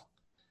neutrino,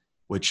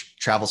 which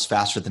travels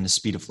faster than the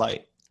speed of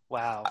light.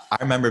 Wow. I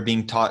remember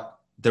being taught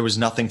there was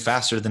nothing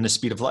faster than the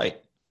speed of light,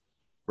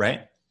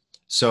 right?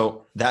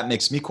 So that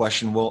makes me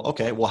question, well,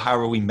 okay, well, how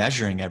are we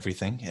measuring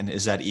everything? And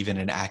is that even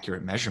an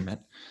accurate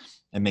measurement?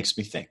 It makes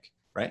me think,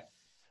 right?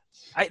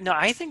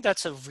 I think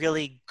that's a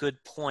really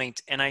good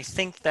point. And I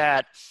think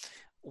that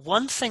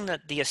one thing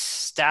that the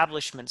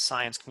establishment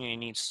science community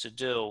needs to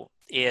do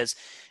is,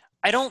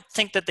 I don't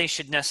think that they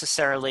should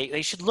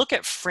look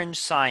at fringe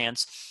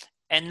science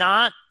and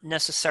not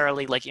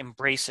necessarily like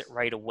embrace it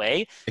right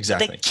away.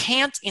 Exactly. They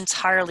can't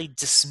entirely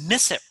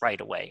dismiss it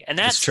right away. And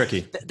that's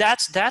tricky.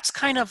 That's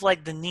kind of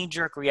like the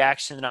knee-jerk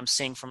reaction that I'm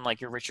seeing from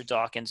like your Richard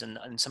Dawkins and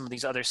some of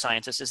these other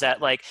scientists, is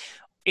that like,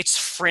 it's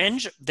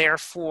fringe,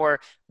 therefore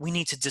we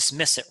need to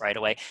dismiss it right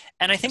away.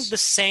 And I think the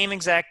same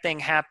exact thing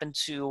happened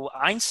to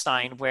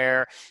Einstein,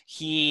 where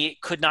he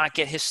could not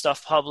get his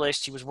stuff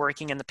published. He was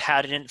working in the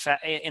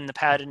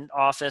patent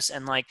office,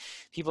 and like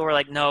people were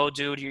like, "No,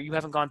 dude, you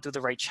haven't gone through the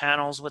right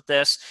channels with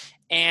this."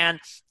 And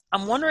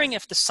I'm wondering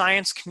if the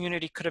science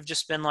community could have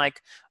just been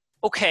like,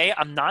 okay,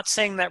 I'm not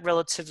saying that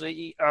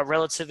relativity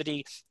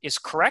is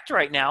correct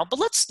right now, but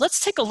let's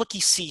take a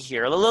looky-see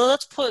here.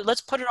 Let's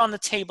put it on the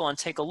table and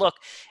take a look.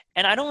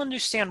 And I don't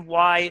understand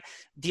why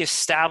the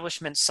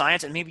establishment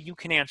science, and maybe you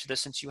can answer this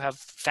since you have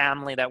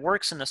family that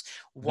works in this,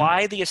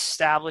 why the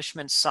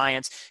establishment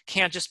science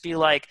can't just be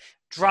like,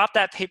 drop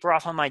that paper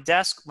off on my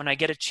desk. When I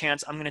get a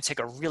chance, I'm going to take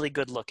a really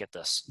good look at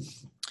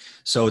this.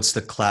 So it's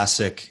the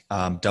classic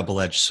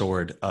double-edged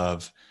sword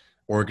of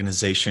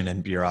organization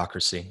and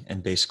bureaucracy,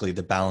 and basically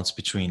the balance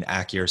between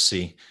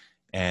accuracy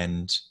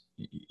and,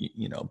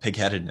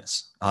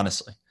 pig-headedness,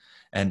 honestly.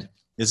 And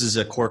This is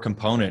a core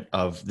component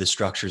of the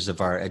structures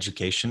of our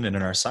education and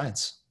in our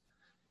science.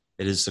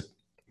 It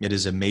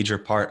is a major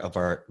part of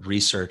our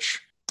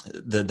research,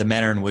 the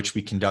manner in which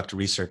we conduct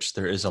research.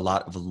 There is a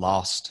lot of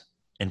lost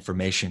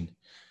information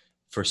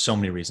for so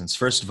many reasons.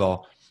 First of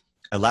all,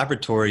 a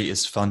laboratory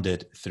is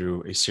funded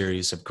through a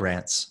series of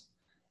grants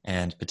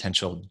and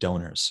potential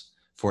donors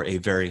for a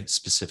very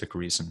specific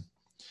reason.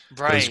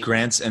 Right. Those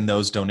grants and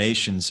those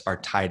donations are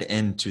tied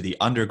into the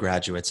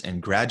undergraduates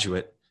and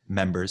graduate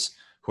members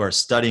who are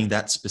studying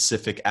that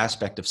specific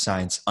aspect of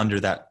science under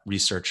that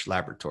research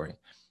laboratory.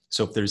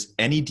 So if there's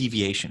any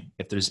deviation,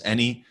 if there's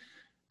any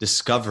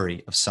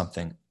discovery of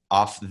something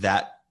off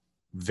that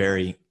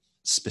very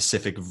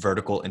specific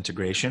vertical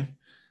integration,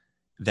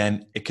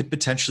 then it could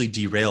potentially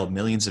derail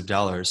millions of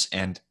dollars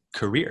and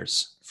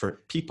careers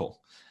for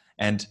people.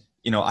 And,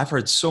 I've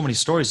heard so many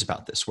stories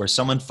about this where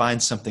someone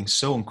finds something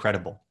so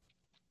incredible,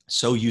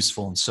 so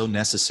useful and so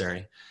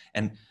necessary,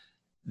 and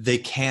they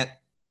can't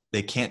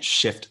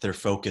shift their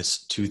focus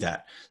to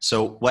that.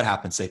 So what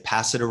happens? They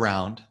pass it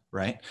around,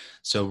 right?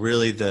 So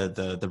really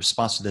the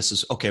response to this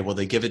is, okay, well,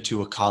 they give it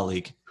to a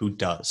colleague who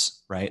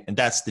does, right? And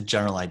that's the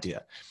general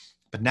idea.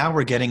 But now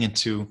we're getting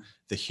into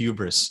the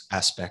hubris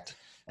aspect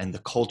and the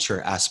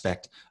culture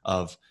aspect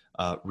of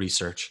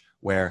research,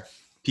 where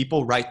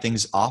people write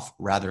things off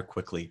rather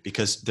quickly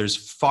because there's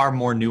far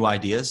more new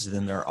ideas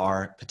than there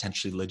are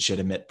potentially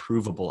legitimate,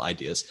 provable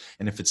ideas.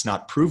 And if it's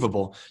not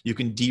provable, you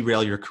can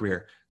derail your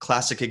career.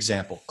 Classic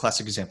example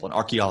in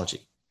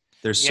archaeology.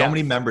 There's so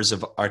many members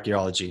of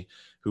archaeology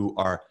who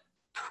are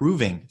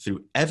proving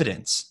through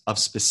evidence of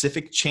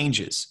specific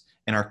changes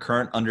in our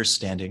current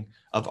understanding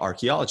of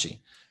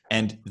archaeology.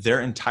 And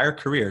their entire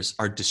careers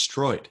are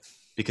destroyed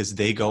because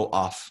they go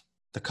off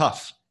the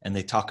cuff and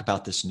they talk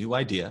about this new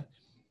idea.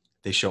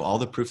 They show all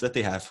the proof that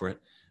they have for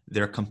it.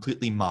 They're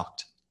completely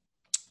mocked.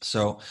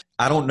 So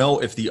I don't know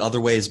if the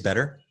other way is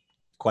better,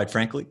 quite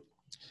frankly,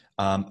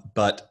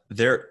 but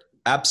there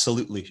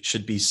absolutely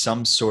should be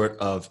some sort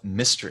of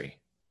mystery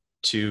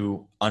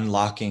to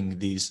unlocking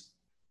these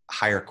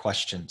higher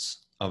questions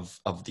of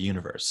the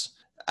universe.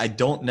 I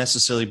don't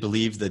necessarily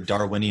believe the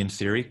Darwinian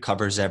theory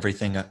covers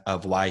everything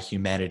of why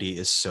humanity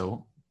is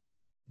so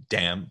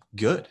damn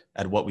good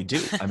at what we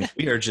do. I mean,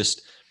 we are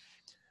just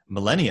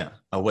millennia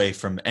away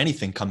from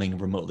anything coming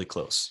remotely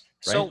close,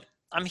 right? So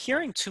I'm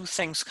hearing two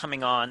things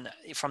coming on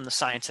from the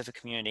scientific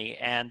community,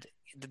 and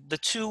the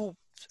two,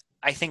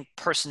 I think,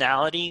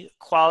 personality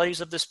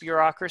qualities of this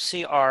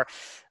bureaucracy are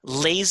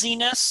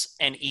laziness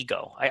and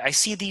ego. I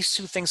see these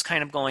two things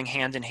kind of going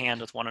hand in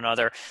hand with one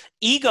another.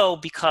 Ego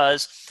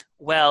because,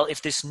 well,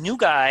 if this new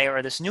guy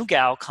or this new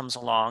gal comes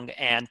along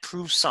and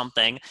proves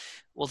something,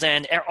 well,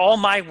 then all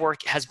my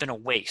work has been a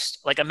waste.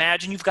 Like,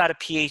 imagine you've got a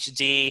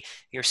PhD,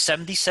 you're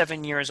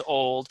 77 years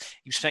old,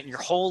 you spent your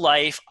whole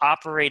life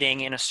operating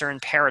in a certain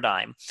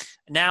paradigm.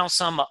 Now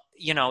some,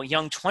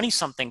 young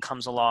 20-something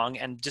comes along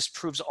and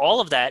disproves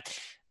all of that.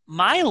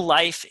 My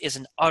life is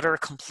an utter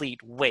complete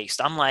waste.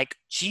 I'm like,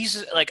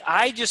 Jesus, like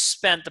I just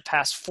spent the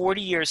past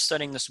 40 years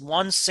studying this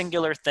one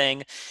singular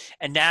thing.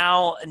 And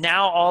now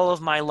all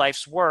of my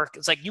life's work,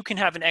 it's like you can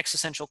have an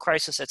existential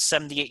crisis at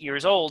 78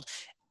 years old,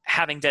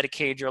 having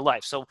dedicated your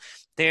life. So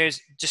there's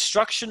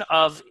destruction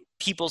of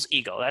people's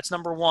ego. That's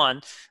number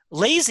one.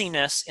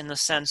 Laziness in the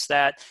sense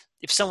that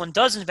if someone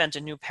does invent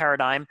a new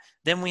paradigm,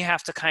 then we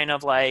have to kind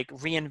of like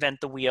reinvent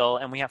the wheel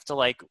and we have to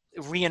like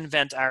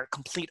reinvent our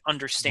complete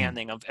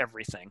understanding of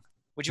everything.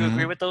 Would you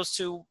agree with those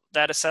two,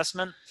 that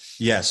assessment?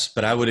 Yes,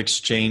 but I would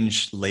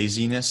exchange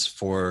laziness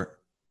for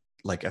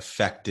like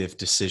effective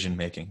decision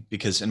making,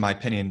 because in my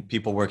opinion,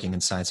 people working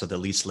in science are the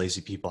least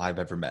lazy people I've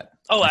ever met.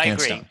 Oh, I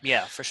agree.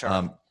 Yeah, for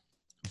sure.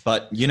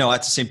 But,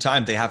 at the same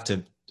time, they have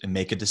to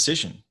make a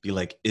decision. Be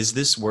like, is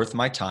this worth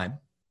my time?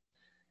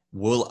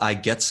 Will I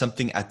get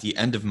something at the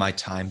end of my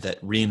time that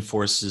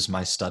reinforces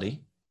my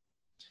study?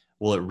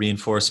 Will it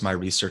reinforce my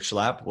research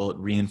lab? Will it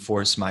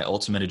reinforce my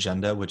ultimate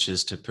agenda, which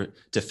is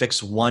to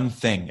fix one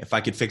thing? If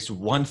I could fix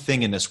one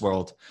thing in this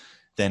world,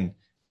 then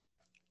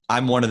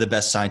I'm one of the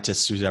best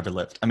scientists who's ever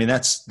lived. I mean,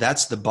 that's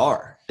the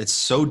bar. It's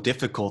so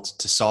difficult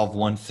to solve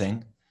one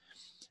thing.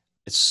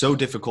 It's so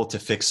difficult to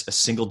fix a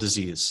single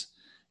disease.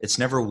 It's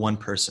never one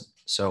person.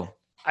 So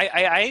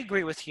I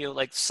agree with you.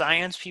 Like,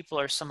 science people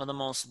are some of the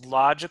most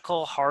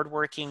logical,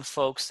 hardworking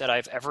folks that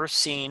I've ever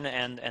seen,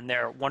 and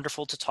they're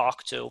wonderful to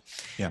talk to.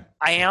 Yeah.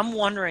 I am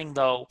wondering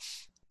though,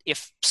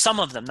 if some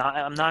of them,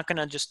 I'm not going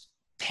to just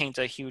paint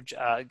a huge,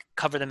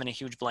 cover them in a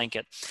huge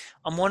blanket.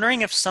 I'm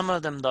wondering if some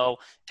of them though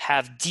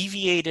have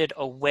deviated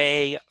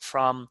away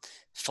from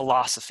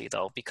philosophy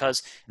though,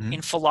 because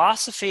in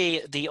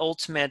philosophy, the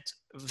ultimate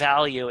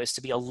value is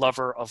to be a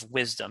lover of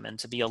wisdom and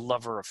to be a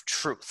lover of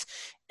truth.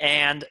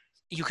 And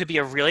you could be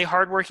a really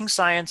hardworking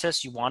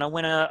scientist. You want to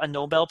win a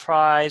Nobel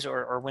Prize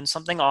or win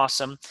something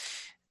awesome.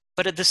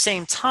 But at the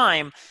same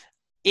time,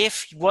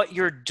 if what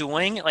you're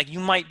doing, like, you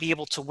might be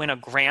able to win a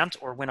grant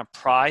or win a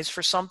prize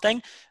for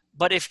something,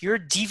 but if you're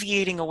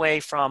deviating away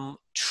from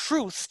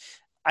truth,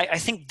 I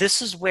think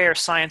this is where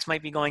science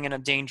might be going in a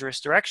dangerous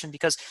direction,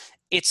 because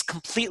it's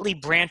completely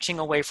branching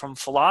away from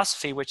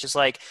philosophy, which is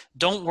like,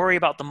 don't worry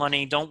about the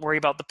money, don't worry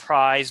about the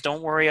prize,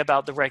 don't worry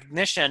about the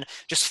recognition,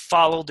 just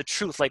follow the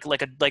truth, like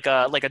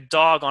a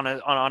dog on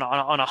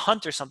a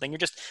hunt or something. You're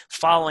just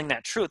following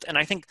that truth, and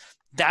I think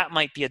that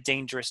might be a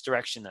dangerous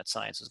direction that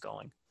science is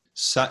going.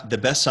 So, the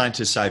best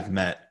scientists I've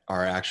met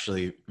are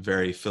actually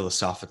very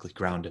philosophically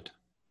grounded.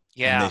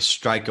 And they Yeah.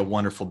 strike a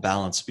wonderful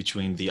balance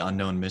between the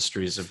unknown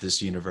mysteries of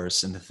this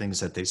universe and the things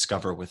that they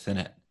discover within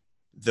it.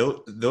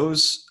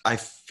 Those, I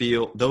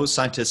feel, those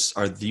scientists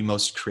are the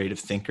most creative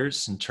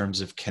thinkers in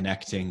terms of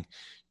connecting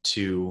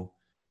to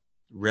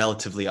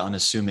relatively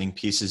unassuming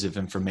pieces of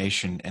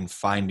information and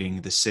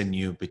finding the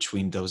sinew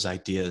between those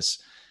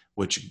ideas,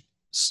 which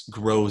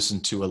grows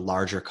into a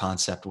larger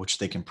concept, which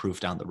they can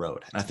prove down the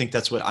road. And I think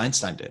that's what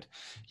Einstein did.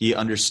 He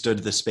understood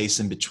the space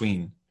in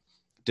between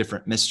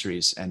different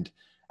mysteries and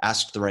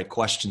asked the right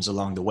questions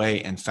along the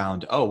way and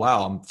found, oh,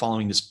 wow, I'm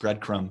following this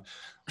breadcrumb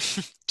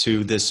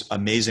to this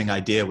amazing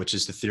idea, which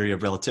is the theory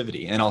of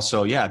relativity. And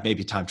also, yeah,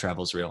 maybe time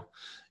travel is real,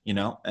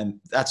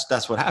 and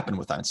that's what happened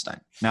with Einstein.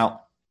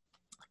 Now,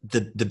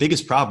 the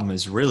biggest problem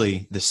is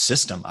really the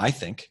system, I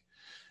think,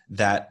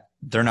 that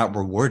they're not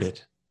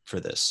rewarded for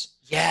this.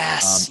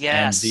 Yes. And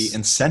Yes. the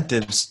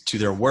incentives to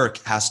their work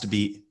has to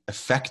be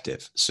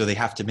effective. So they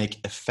have to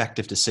make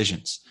effective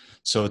decisions.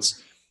 So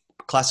it's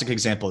classic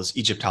example is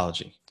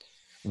Egyptology.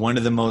 One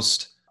of the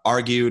most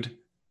argued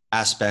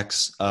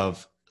aspects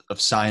of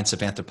science,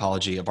 of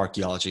anthropology, of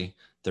archaeology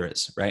there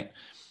is, right?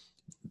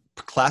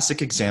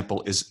 Classic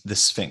example is the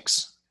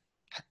Sphinx.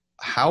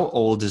 How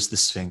old is the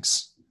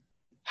Sphinx?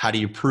 How do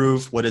you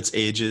prove what its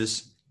age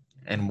is?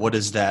 And what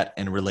is that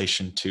in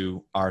relation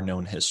to our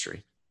known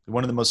history?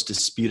 One of the most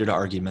disputed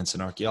arguments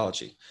in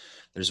archaeology.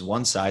 There's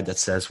one side that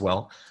says,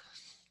 well,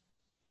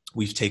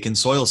 we've taken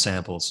soil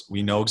samples.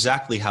 We know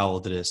exactly how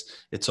old it is.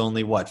 It's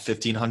only,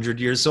 1,500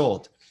 years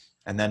old.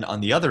 And then on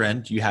the other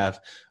end, you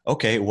have,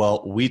 okay,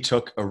 well, we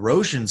took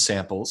erosion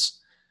samples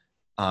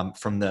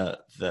from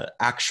the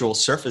actual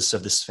surface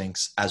of the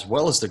Sphinx as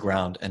well as the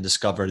ground and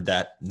discovered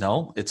that,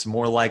 no, it's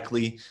more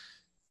likely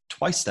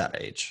twice that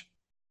age.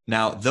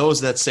 Now, those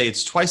that say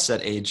it's twice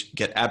that age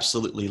get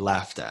absolutely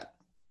laughed at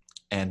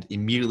and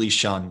immediately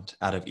shunned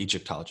out of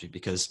Egyptology,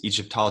 because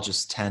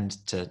Egyptologists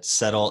tend to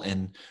settle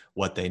in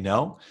what they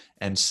know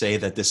and say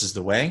that this is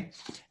the way,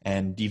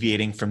 and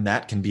deviating from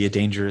that can be a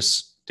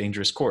dangerous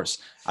course.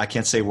 I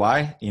can't say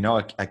why,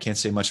 I can't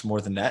say much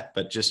more than that,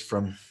 but just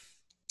from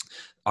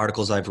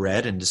articles I've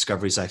read and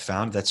discoveries I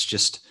found, that's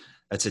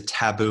a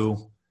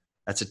taboo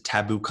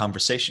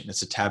conversation.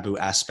 It's a taboo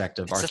aspect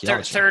of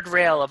archaeology. It's the third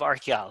rail of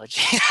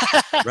archaeology.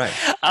 Right.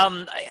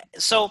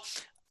 So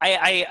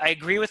I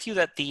agree with you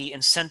that the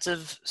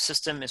incentive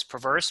system is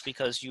perverse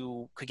because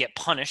you could get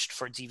punished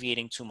for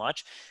deviating too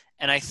much.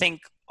 And I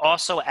think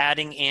also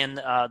adding in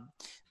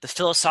the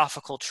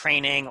philosophical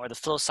training or the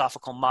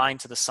philosophical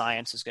mind to the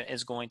science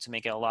is going to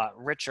make it a lot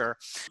richer.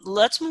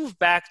 Let's move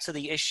back to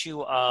the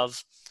issue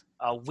of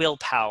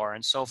willpower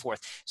and so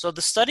forth. So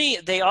the study,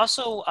 they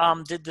also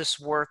did this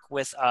work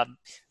with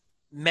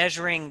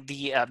measuring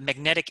the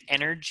magnetic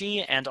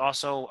energy and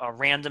also a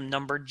random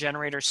number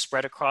generator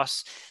spread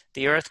across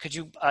the Earth. Could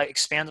you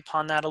expand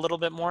upon that a little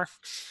bit more?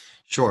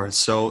 Sure.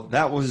 So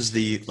that was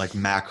the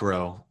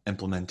macro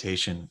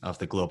implementation of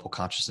the Global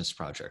Consciousness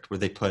Project, where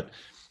they put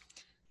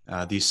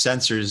these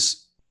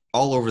sensors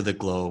all over the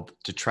globe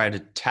to try to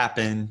tap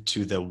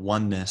into the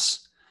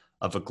oneness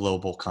of a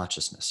global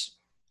consciousness.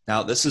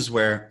 Now, this is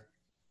where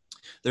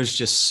there's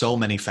just so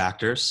many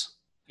factors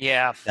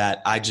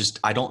that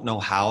I don't know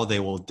how they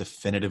will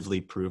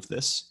definitively prove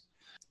this.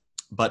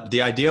 But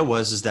the idea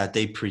is that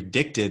they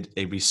predicted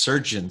a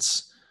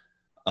resurgence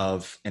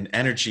of an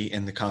energy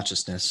in the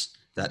consciousness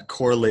that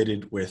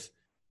correlated with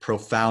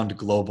profound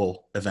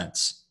global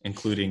events,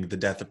 including the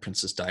death of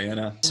Princess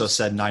Diana. So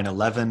said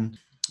 9/11.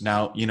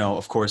 Now,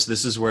 of course,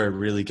 this is where it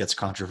really gets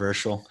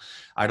controversial.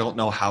 I don't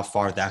know how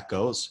far that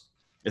goes.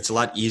 It's a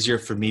lot easier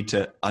for me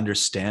to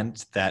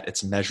understand that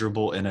it's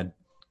measurable in a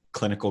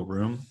clinical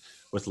room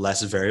with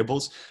less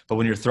variables. But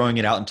when you're throwing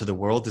it out into the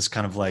world, it's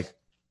kind of like,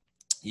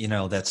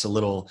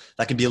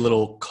 that can be a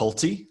little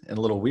culty and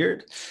a little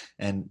weird.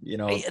 And,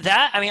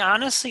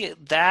 honestly,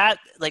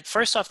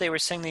 first off, they were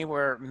saying they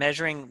were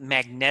measuring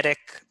magnetic.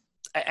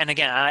 And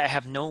again, I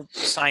have no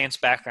science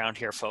background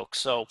here, folks.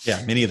 So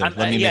yeah, me neither.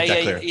 Let me make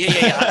that clear.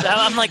 Yeah.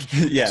 I'm like,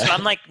 so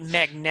I'm like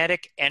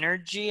magnetic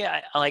energy.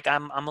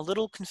 I'm a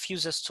little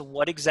confused as to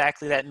what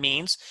exactly that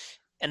means.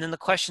 And then the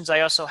questions I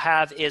also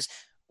have is,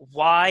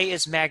 why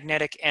is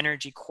magnetic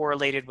energy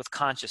correlated with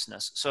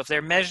consciousness? So if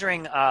they're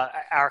measuring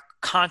our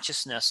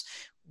consciousness,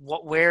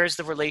 where is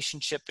the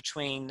relationship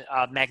between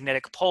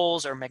magnetic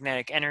poles or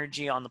magnetic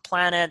energy on the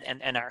planet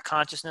and our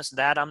consciousness?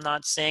 That I'm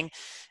not seeing.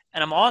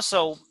 And I'm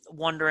also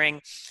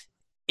wondering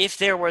if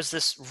there was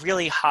this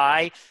really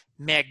high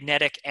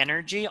magnetic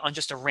energy on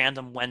just a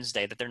random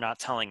Wednesday that they're not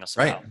telling us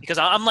about. Because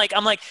I'm like,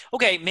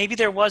 okay, maybe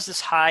there was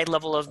this high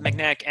level of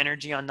magnetic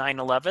energy on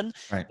 9/11,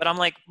 right. But I'm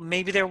like,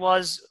 maybe there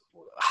was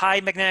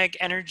high magnetic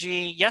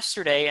energy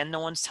yesterday and no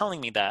one's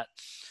telling me that.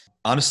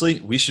 Honestly,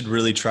 we should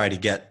really try to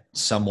get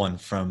someone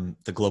from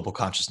the Global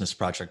Consciousness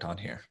Project on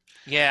here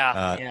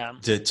Yeah, yeah.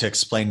 to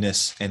explain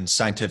this in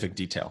scientific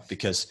detail,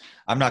 because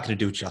I'm not going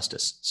to do it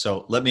justice.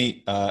 So let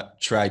me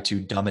try to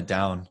dumb it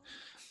down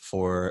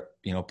for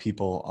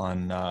people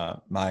on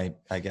my,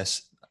 I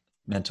guess,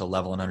 mental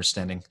level and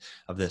understanding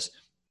of this.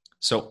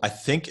 So I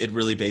think it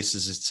really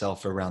bases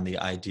itself around the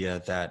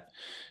idea that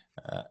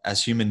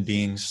as human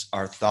beings,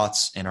 our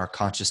thoughts and our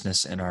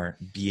consciousness and our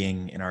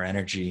being and our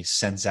energy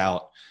sends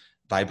out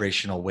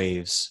vibrational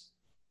waves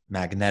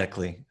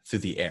magnetically through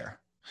the air.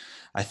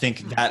 I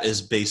think that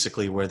is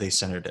basically where they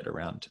centered it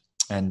around.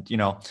 And,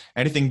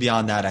 anything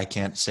beyond that, I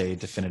can't say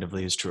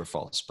definitively is true or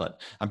false, but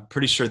I'm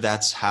pretty sure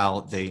that's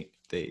how they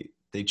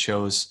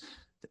chose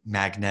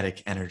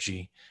magnetic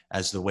energy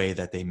as the way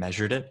that they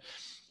measured it.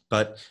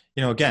 But,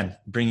 again,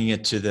 bringing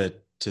it to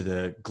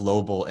the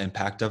global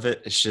impact of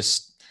it, it's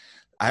just,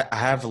 I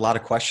have a lot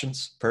of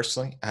questions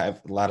personally. I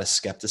have a lot of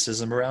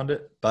skepticism around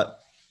it, but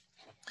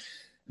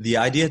the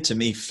idea to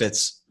me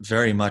fits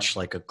very much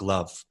like a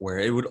glove, where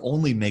it would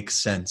only make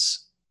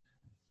sense,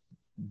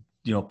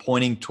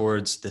 pointing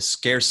towards the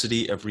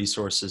scarcity of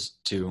resources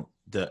to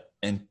the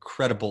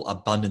incredible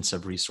abundance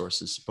of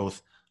resources,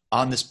 both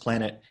on this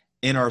planet,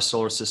 in our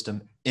solar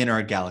system, in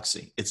our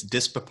galaxy. It's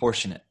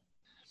disproportionate.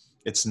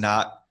 It's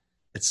not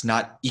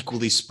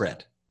equally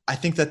spread. I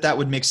think that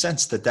would make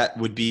sense, that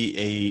would be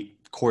a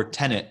core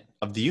tenet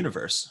of the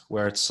universe,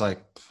 where it's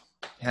like,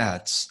 yeah,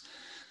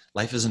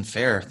 life isn't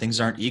fair. Things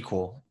aren't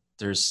equal.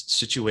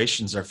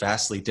 Situations are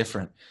vastly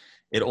different.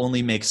 It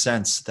only makes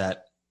sense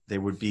that there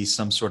would be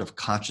some sort of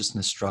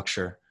consciousness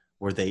structure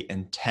where they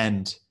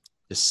intend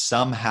to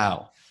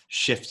somehow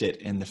shift it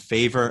in the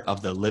favor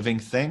of the living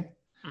thing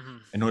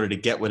in order to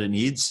get what it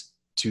needs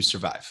to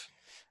survive.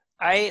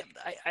 I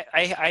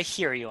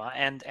hear you,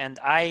 and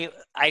I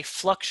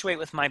fluctuate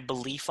with my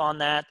belief on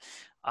that.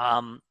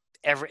 I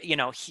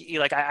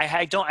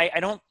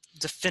don't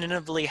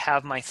definitively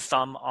have my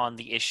thumb on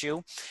the issue.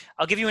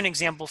 I'll give you an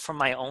example from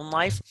my own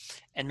life,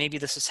 and maybe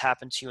this has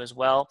happened to you as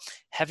well.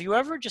 Have you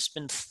ever just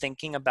been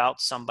thinking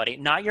about somebody,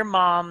 not your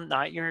mom,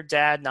 not your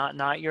dad,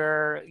 not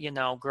your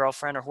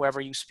girlfriend or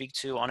whoever you speak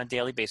to on a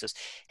daily basis?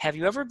 Have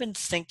you ever been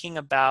thinking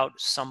about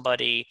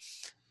somebody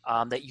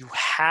that you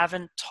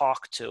haven't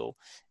talked to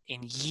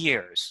in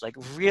years, like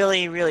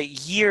really, really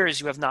years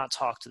you have not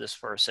talked to this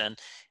person,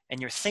 and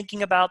you're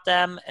thinking about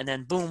them, and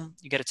then boom,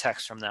 you get a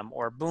text from them,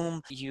 or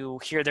boom, you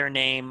hear their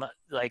name,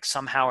 like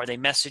somehow, or they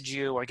message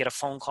you, or get a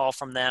phone call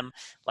from them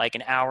like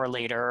an hour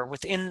later,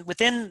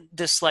 within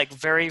this like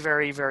very,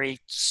 very, very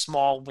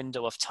small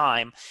window of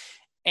time.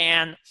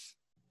 And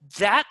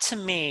that to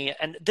me,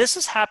 and this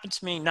has happened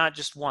to me not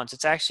just once,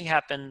 it's actually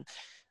happened,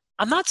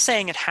 I'm not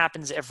saying it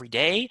happens every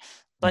day,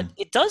 but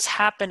it does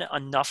happen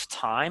enough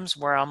times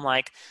where I'm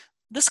like,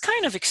 this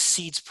kind of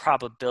exceeds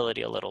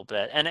probability a little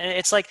bit. And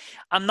it's like,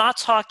 I'm not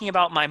talking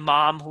about my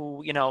mom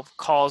who,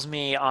 calls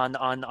me on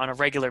a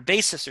regular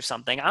basis or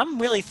something. I'm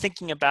really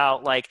thinking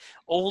about like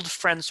old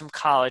friends from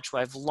college who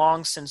I've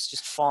long since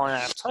just fallen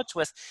out of touch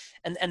with.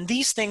 And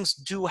these things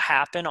do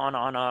happen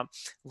on a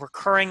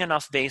recurring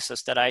enough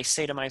basis that I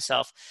say to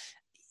myself,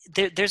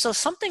 there's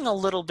something a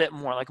little bit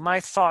more, like my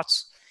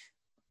thoughts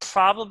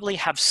probably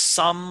have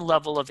some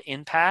level of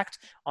impact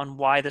on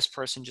why this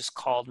person just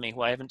called me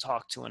who I haven't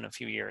talked to in a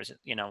few years,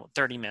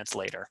 30 minutes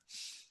later.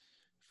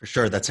 For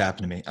sure, that's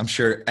happened to me. I'm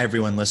sure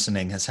everyone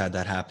listening has had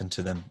that happen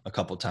to them a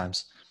couple of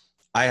times.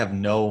 I have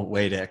no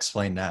way to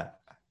explain that.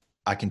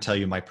 I can tell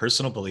you my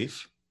personal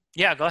belief.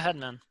 Yeah, go ahead,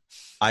 man.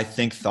 I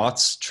think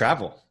thoughts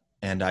travel,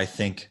 and I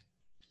think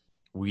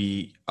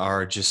we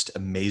are just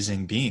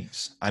amazing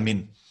beings. I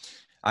mean,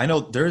 I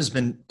know there has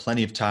been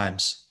plenty of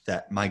times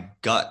that my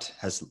gut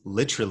has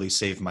literally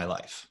saved my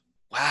life.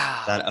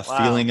 Wow. That a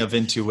feeling of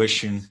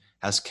intuition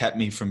has kept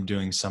me from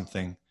doing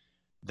something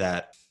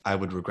that I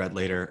would regret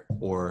later,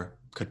 or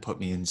could put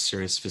me in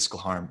serious physical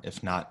harm,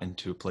 if not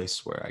into a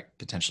place where I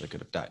potentially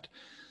could have died.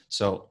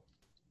 So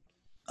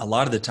a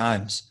lot of the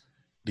times,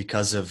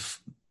 because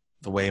of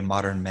the way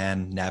modern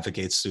man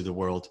navigates through the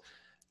world,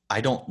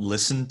 I don't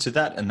listen to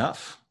that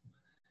enough.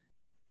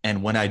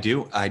 And when I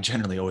do, I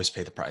generally always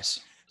pay the price.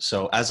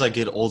 So as I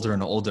get older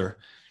and older,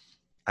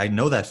 I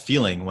know that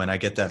feeling when I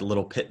get that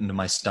little pit into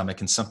my stomach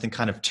and something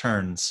kind of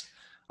turns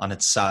on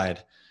its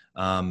side.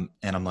 And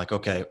I'm like,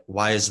 okay,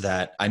 why is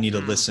that? I need to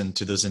listen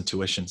to those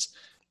intuitions.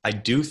 I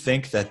do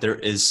think that there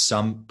is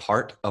some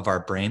part of our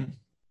brain,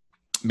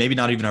 maybe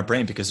not even our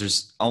brain, because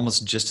there's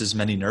almost just as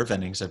many nerve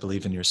endings, I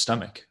believe, in your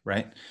stomach,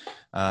 right?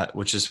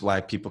 Which is why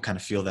people kind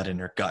of feel that in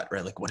their gut,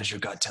 right? Like, what does your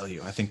gut tell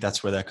you? I think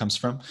that's where that comes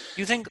from.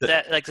 You think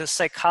that like the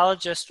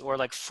psychologist or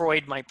like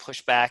Freud might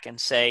push back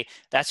and say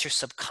that's your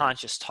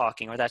subconscious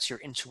talking, or that's your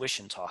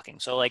intuition talking?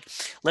 So like,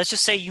 let's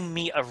just say you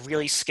meet a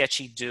really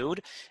sketchy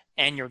dude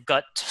and your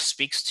gut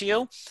speaks to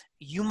you,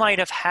 you might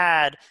have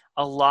had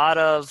a lot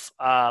of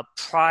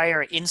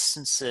prior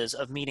instances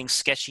of meeting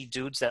sketchy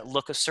dudes that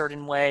look a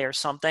certain way or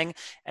something,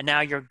 and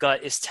now your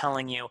gut is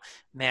telling you,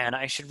 man,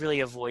 I should really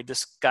avoid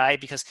this guy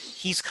because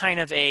he's kind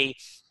of a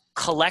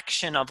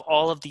collection of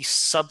all of these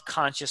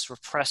subconscious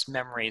repressed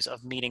memories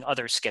of meeting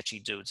other sketchy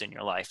dudes in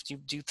your life.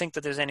 Do you think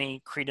that there's any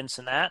credence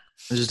in that?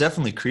 There's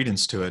definitely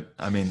credence to it.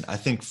 I mean, I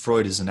think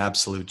Freud is an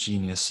absolute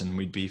genius and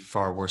we'd be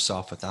far worse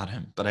off without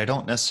him. But I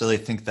don't necessarily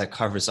think that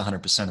covers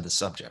 100% of the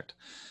subject.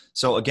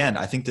 So again,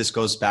 I think this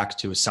goes back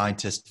to a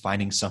scientist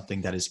finding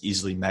something that is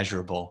easily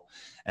measurable.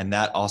 And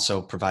that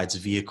also provides a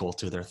vehicle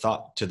to their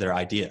thought, to their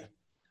idea.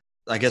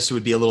 I guess it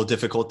would be a little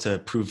difficult to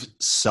prove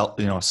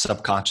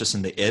subconscious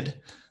in the id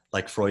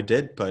like Freud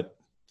did, but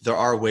there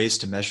are ways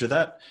to measure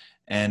that.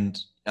 And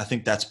I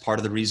think that's part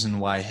of the reason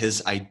why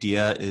his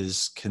idea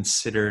is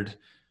considered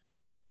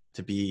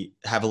to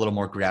have a little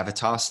more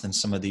gravitas than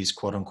some of these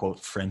quote unquote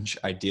fringe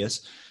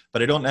ideas.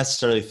 But I don't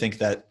necessarily think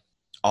that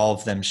all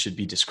of them should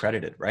be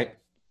discredited, right?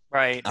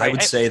 Right. I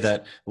would say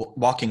that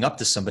walking up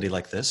to somebody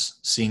like this,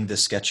 seeing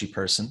this sketchy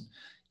person,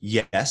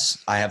 yes,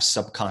 I have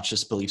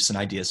subconscious beliefs and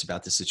ideas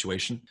about the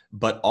situation,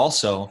 but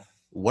also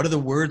what are the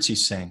words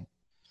he's saying?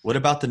 What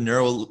about the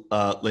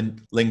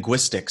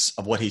linguistics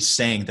of what he's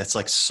saying that's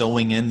like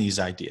sewing in these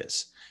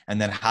ideas? And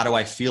then how do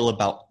I feel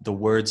about the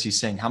words he's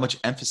saying? How much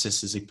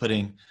emphasis is he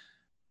putting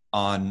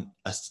on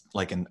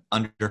like an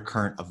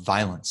undercurrent of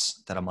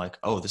violence that I'm like,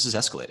 oh, this is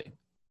escalating?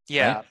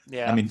 Yeah. Right?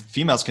 Yeah. I mean,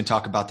 females can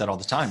talk about that all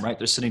the time, right?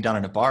 They're sitting down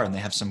in a bar and they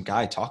have some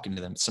guy talking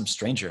to them, some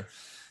stranger.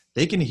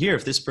 They can hear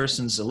if this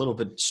person's a little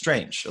bit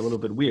strange, a little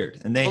bit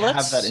weird, and they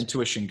have that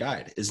intuition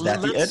guide. Is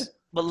that the id?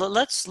 But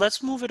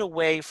let's move it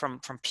away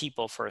from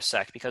people for a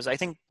sec, because I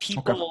think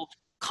people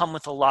come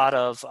with a lot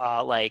of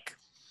like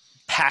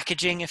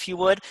packaging, if you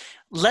would.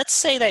 Let's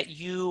say that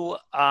you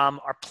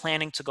are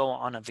planning to go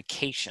on a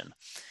vacation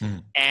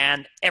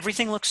and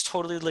everything looks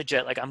totally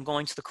legit, like I'm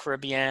going to the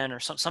Caribbean or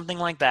something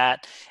like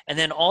that, and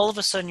then all of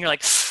a sudden you're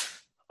like,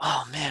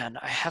 oh man,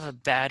 I have a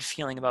bad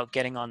feeling about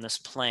getting on this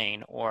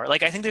plane. Or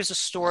like, I think there's a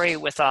story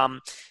with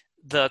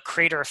the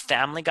creator of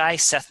Family Guy,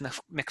 Seth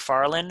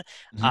MacFarlane.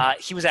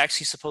 He was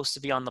actually supposed to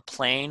be on the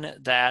plane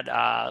that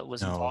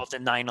was involved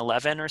in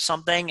 9/11 or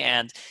something,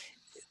 and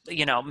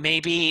you know,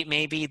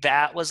 maybe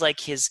that was like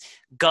his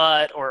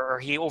gut, or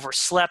he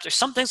overslept or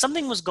something.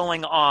 Something was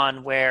going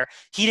on where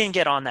he didn't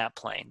get on that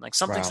plane. Like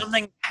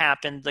something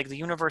happened, like the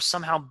universe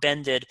somehow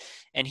bended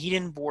and he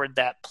didn't board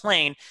that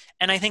plane.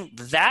 And I think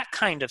that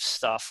kind of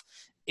stuff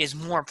is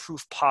more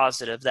proof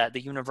positive that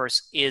the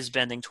universe is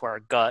bending to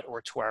our gut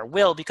or to our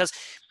will, because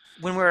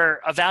when we're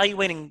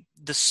evaluating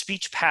the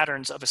speech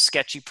patterns of a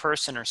sketchy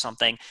person or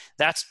something,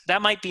 that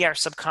might be our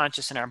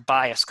subconscious and our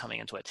bias coming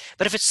into it.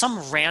 But if it's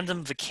some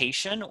random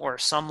vacation or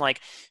some like,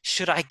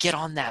 should I get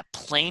on that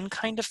plane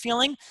kind of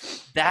feeling,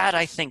 that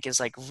I think is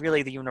like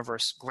really the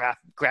universe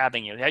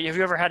grabbing you. Have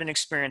you ever had an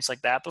experience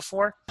like that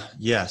before?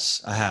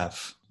 Yes, I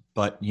have.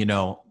 But, you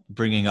know,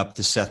 bringing up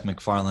the Seth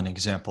MacFarlane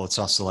example, it's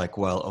also like,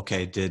 well,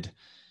 okay, did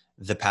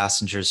the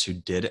passengers who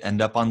did end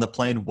up on the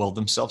plane will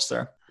themselves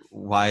there?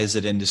 Why is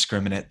it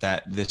indiscriminate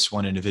that this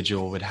one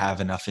individual would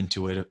have enough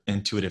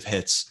intuitive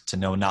hits to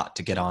know not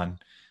to get on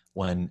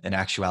when in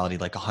actuality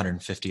like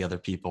 150 other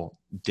people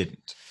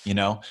didn't, you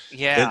know?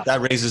 Yeah.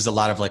 That raises a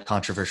lot of like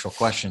controversial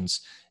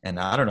questions, and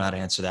I don't know how to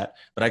answer that,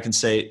 but I can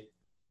say,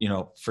 you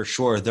know, for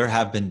sure there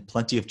have been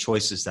plenty of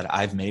choices that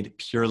I've made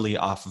purely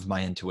off of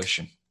my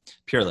intuition,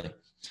 purely.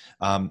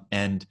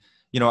 And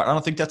you know, I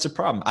don't think that's a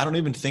problem. I don't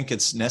even think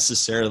it's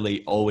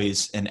necessarily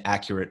always an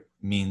accurate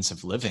means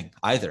of living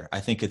either.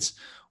 I think it's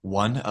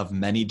one of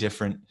many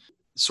different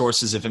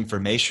sources of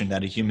information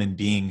that a human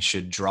being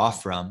should draw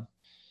from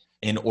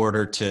in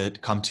order to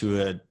come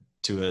to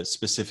a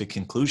specific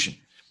conclusion.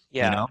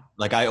 Yeah. You know,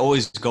 like I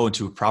always go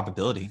into a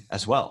probability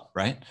as well,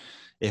 right?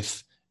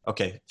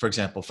 For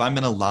example, if I'm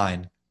in a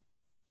line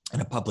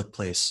in a public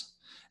place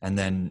and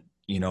then,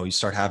 you know, you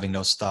start having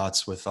those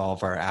thoughts with all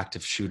of our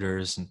active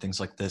shooters and things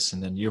like this,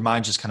 and then your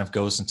mind just kind of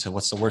goes into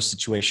what's the worst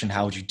situation?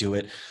 How would you do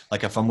it?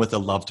 Like if I'm with a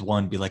loved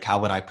one, be like, how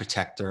would I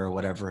protect her or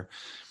whatever?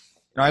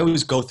 I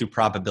always go through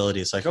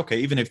probability. It's like, okay,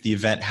 even if the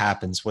event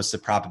happens, what's the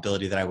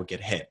probability that I would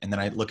get hit? And then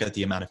I look at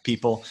the amount of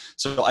people.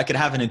 So I could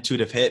have an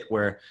intuitive hit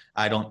where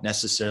I don't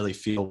necessarily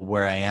feel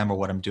where I am or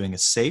what I'm doing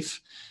is safe,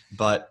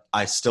 but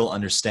I still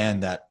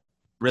understand that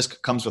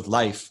risk comes with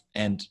life.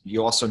 And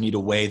you also need to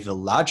weigh the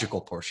logical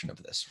portion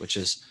of this, which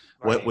is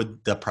what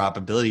would the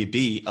probability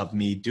be of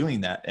me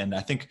doing that? And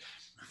I think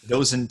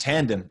those in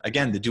tandem,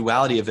 again, the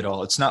duality of it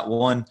all, it's not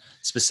one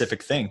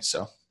specific thing.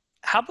 So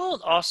how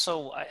about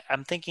also,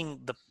 I'm thinking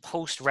the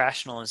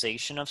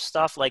post-rationalization of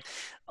stuff. Like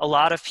a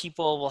lot of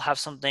people will have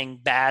something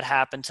bad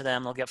happen to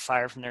them. They'll get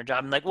fired from their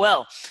job. I'm like,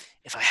 well,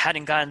 if I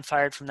hadn't gotten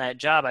fired from that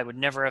job, I would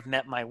never have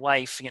met my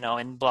wife, you know,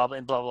 and blah,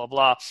 blah, blah, blah,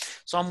 blah.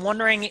 So I'm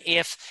wondering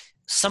if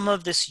some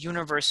of this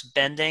universe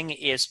bending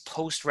is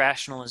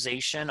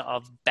post-rationalization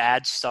of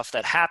bad stuff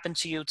that happened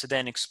to you to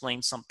then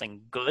explain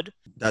something good.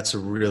 That's a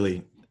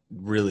really,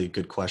 really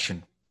good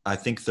question. I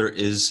think there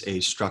is a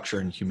structure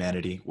in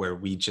humanity where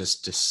we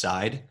just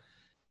decide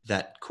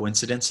that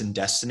coincidence and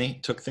destiny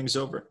took things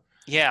over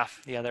Yeah,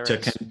 there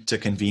is. to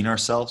convene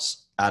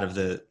ourselves out of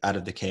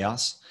the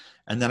chaos.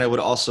 And then I would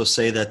also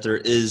say that there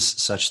is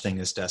such thing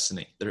as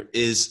destiny. There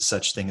is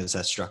such thing as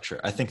that structure.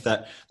 I think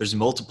that there's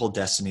multiple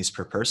destinies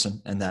per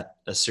person, and that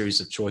a series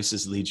of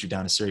choices leads you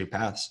down a series of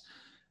paths.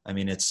 I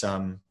mean, it's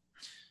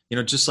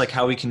just like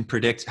how we can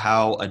predict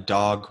how a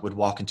dog would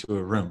walk into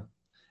a room.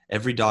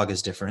 Every dog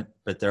is different,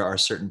 but there are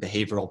certain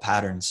behavioral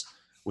patterns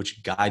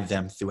which guide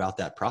them throughout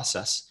that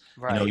process.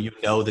 Right.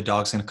 The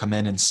dog's going to come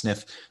in and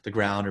sniff the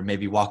ground, or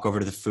maybe walk over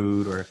to the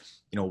food, or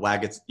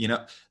wag its.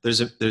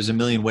 There's a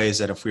million ways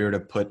that if we were to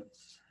put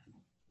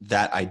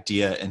that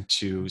idea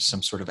into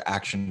some sort of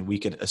action, we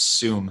could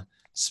assume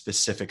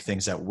specific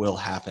things that will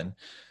happen.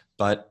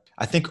 But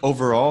I think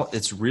overall,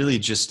 it's really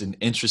just an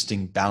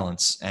interesting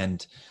balance.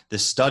 And the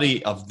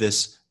study of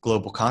this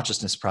Global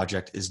Consciousness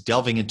Project is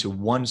delving into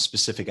one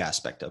specific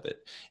aspect of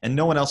it. And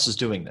no one else is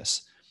doing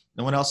this.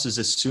 No one else is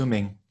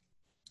assuming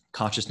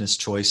consciousness,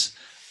 choice,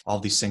 all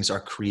these things are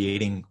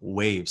creating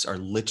waves, are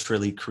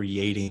literally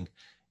creating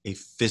a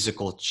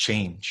physical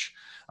change.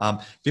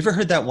 Have you ever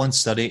heard that one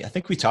study? I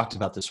think we talked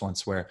about this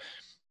once, where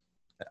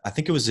I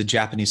think it was a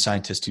Japanese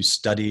scientist who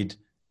studied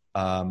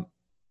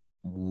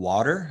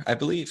water, I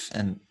believe.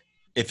 And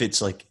if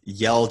it's like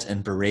yelled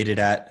and berated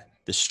at,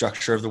 the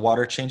structure of the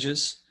water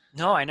changes.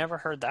 No, I never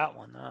heard that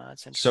one.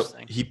 That's So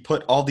interesting. he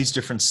put all these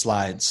different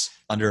slides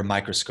under a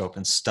microscope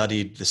and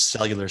studied the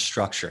cellular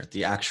structure,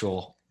 the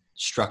actual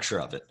structure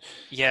of it,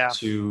 Yeah.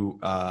 to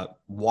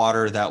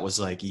water that was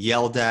like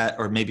yelled at,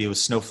 or maybe it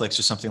was snowflakes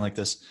or something like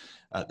this,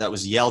 that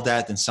was yelled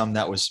at, then some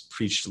that was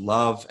preached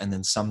love, and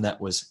then some that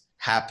was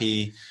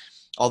happy.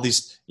 All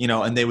these,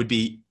 and they would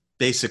be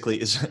basically,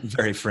 is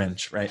very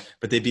fringe, right?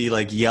 But they'd be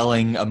like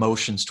yelling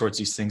emotions towards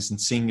these things and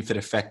seeing if it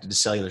affected the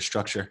cellular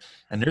structure.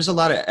 And there's a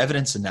lot of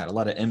evidence in that, a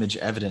lot of image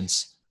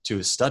evidence to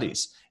his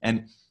studies.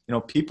 And,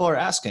 people are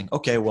asking,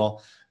 okay,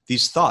 well,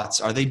 these thoughts,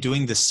 are they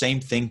doing the same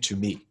thing to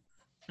me?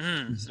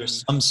 Is there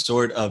Mm-hmm. some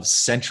sort of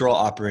central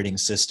operating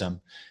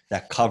system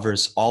that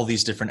covers all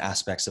these different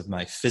aspects of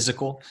my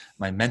physical,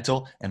 my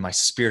mental, and my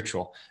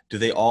spiritual? Do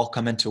they all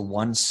come into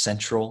one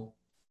central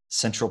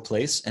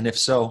place? And if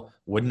so,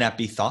 wouldn't that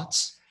be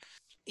thoughts?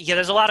 Yeah,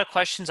 there's a lot of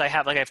questions I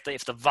have, like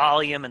if the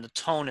volume and the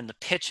tone and the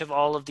pitch of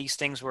all of these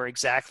things were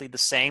exactly the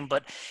same.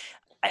 But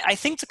I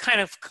think to kind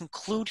of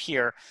conclude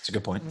here, It's a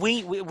good point.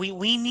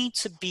 we need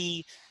to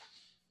be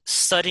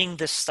studying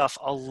this stuff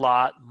a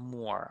lot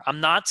more.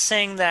 I'm not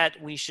saying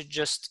that we should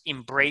just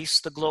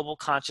embrace the Global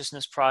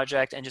Consciousness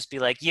Project and just be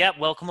like, yeah,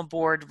 welcome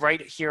aboard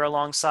right here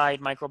alongside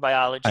I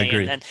microbiology, and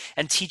agree.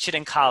 and teach it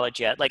in college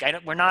yet. Like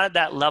we're not at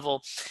that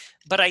level,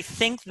 but I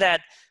think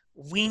that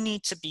we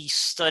need to be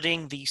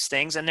studying these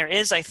things. And there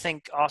is, I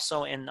think,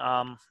 also in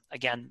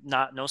again,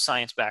 not no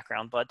science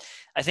background, but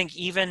I think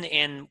even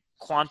in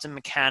quantum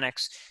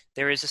mechanics,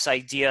 there is this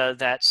idea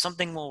that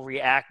something will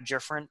react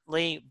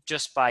differently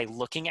just by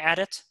looking at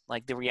it,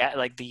 like the react,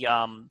 like the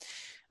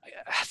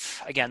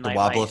again, The my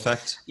wobble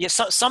effect. yeah,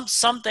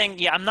 something.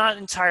 Yeah, I'm not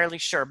entirely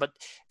sure, but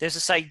there's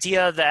this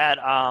idea that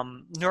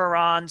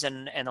neurons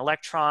and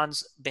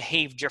electrons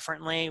behave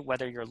differently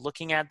whether you're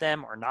looking at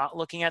them or not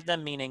looking at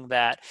them. Meaning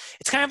that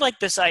it's kind of like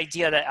this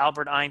idea that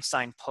Albert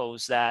Einstein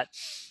posed, that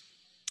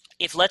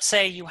if, let's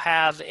say, you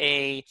have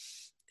a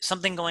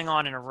something going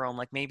on in a room,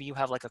 like maybe you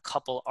have like a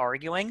couple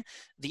arguing,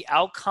 the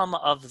outcome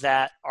of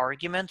that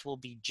argument will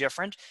be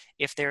different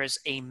if there is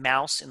a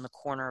mouse in the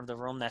corner of the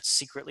room that's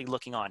secretly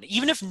looking on.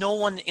 Even if no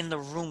one in the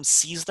room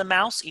sees the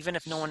mouse, even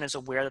if no one is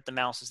aware that the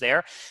mouse is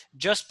there,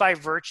 just by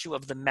virtue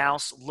of the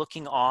mouse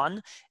looking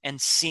on and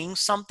seeing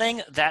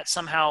something, that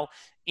somehow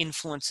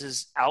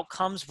influences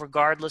outcomes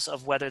regardless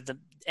of whether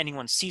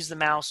anyone sees the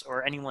mouse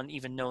or anyone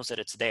even knows that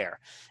it's there.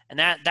 And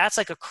that's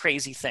like a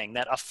crazy thing,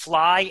 that a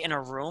fly in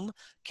a room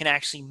can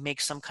actually make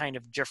some kind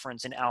of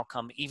difference in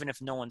outcome, even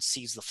if no one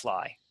sees the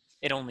fly.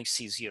 It only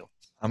sees you.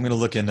 I'm going to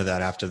look into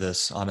that after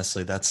this.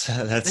 Honestly, that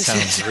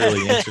sounds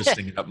really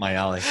interesting and up my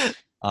alley.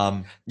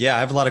 Yeah, I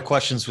have a lot of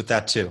questions with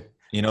that too.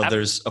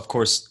 There's of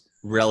course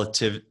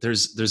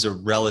there's a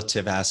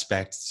relative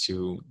aspect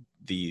to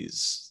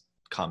these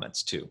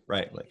comments too,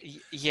 right? Like,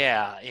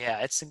 Yeah,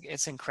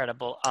 it's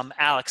incredible.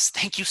 Alex,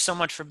 thank you so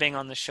much for being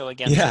on the show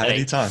again yeah, today.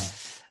 anytime.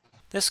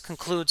 This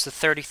concludes the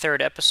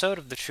 33rd episode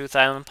of the Truth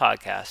Island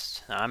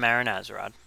podcast. I'm Aaron Azarod.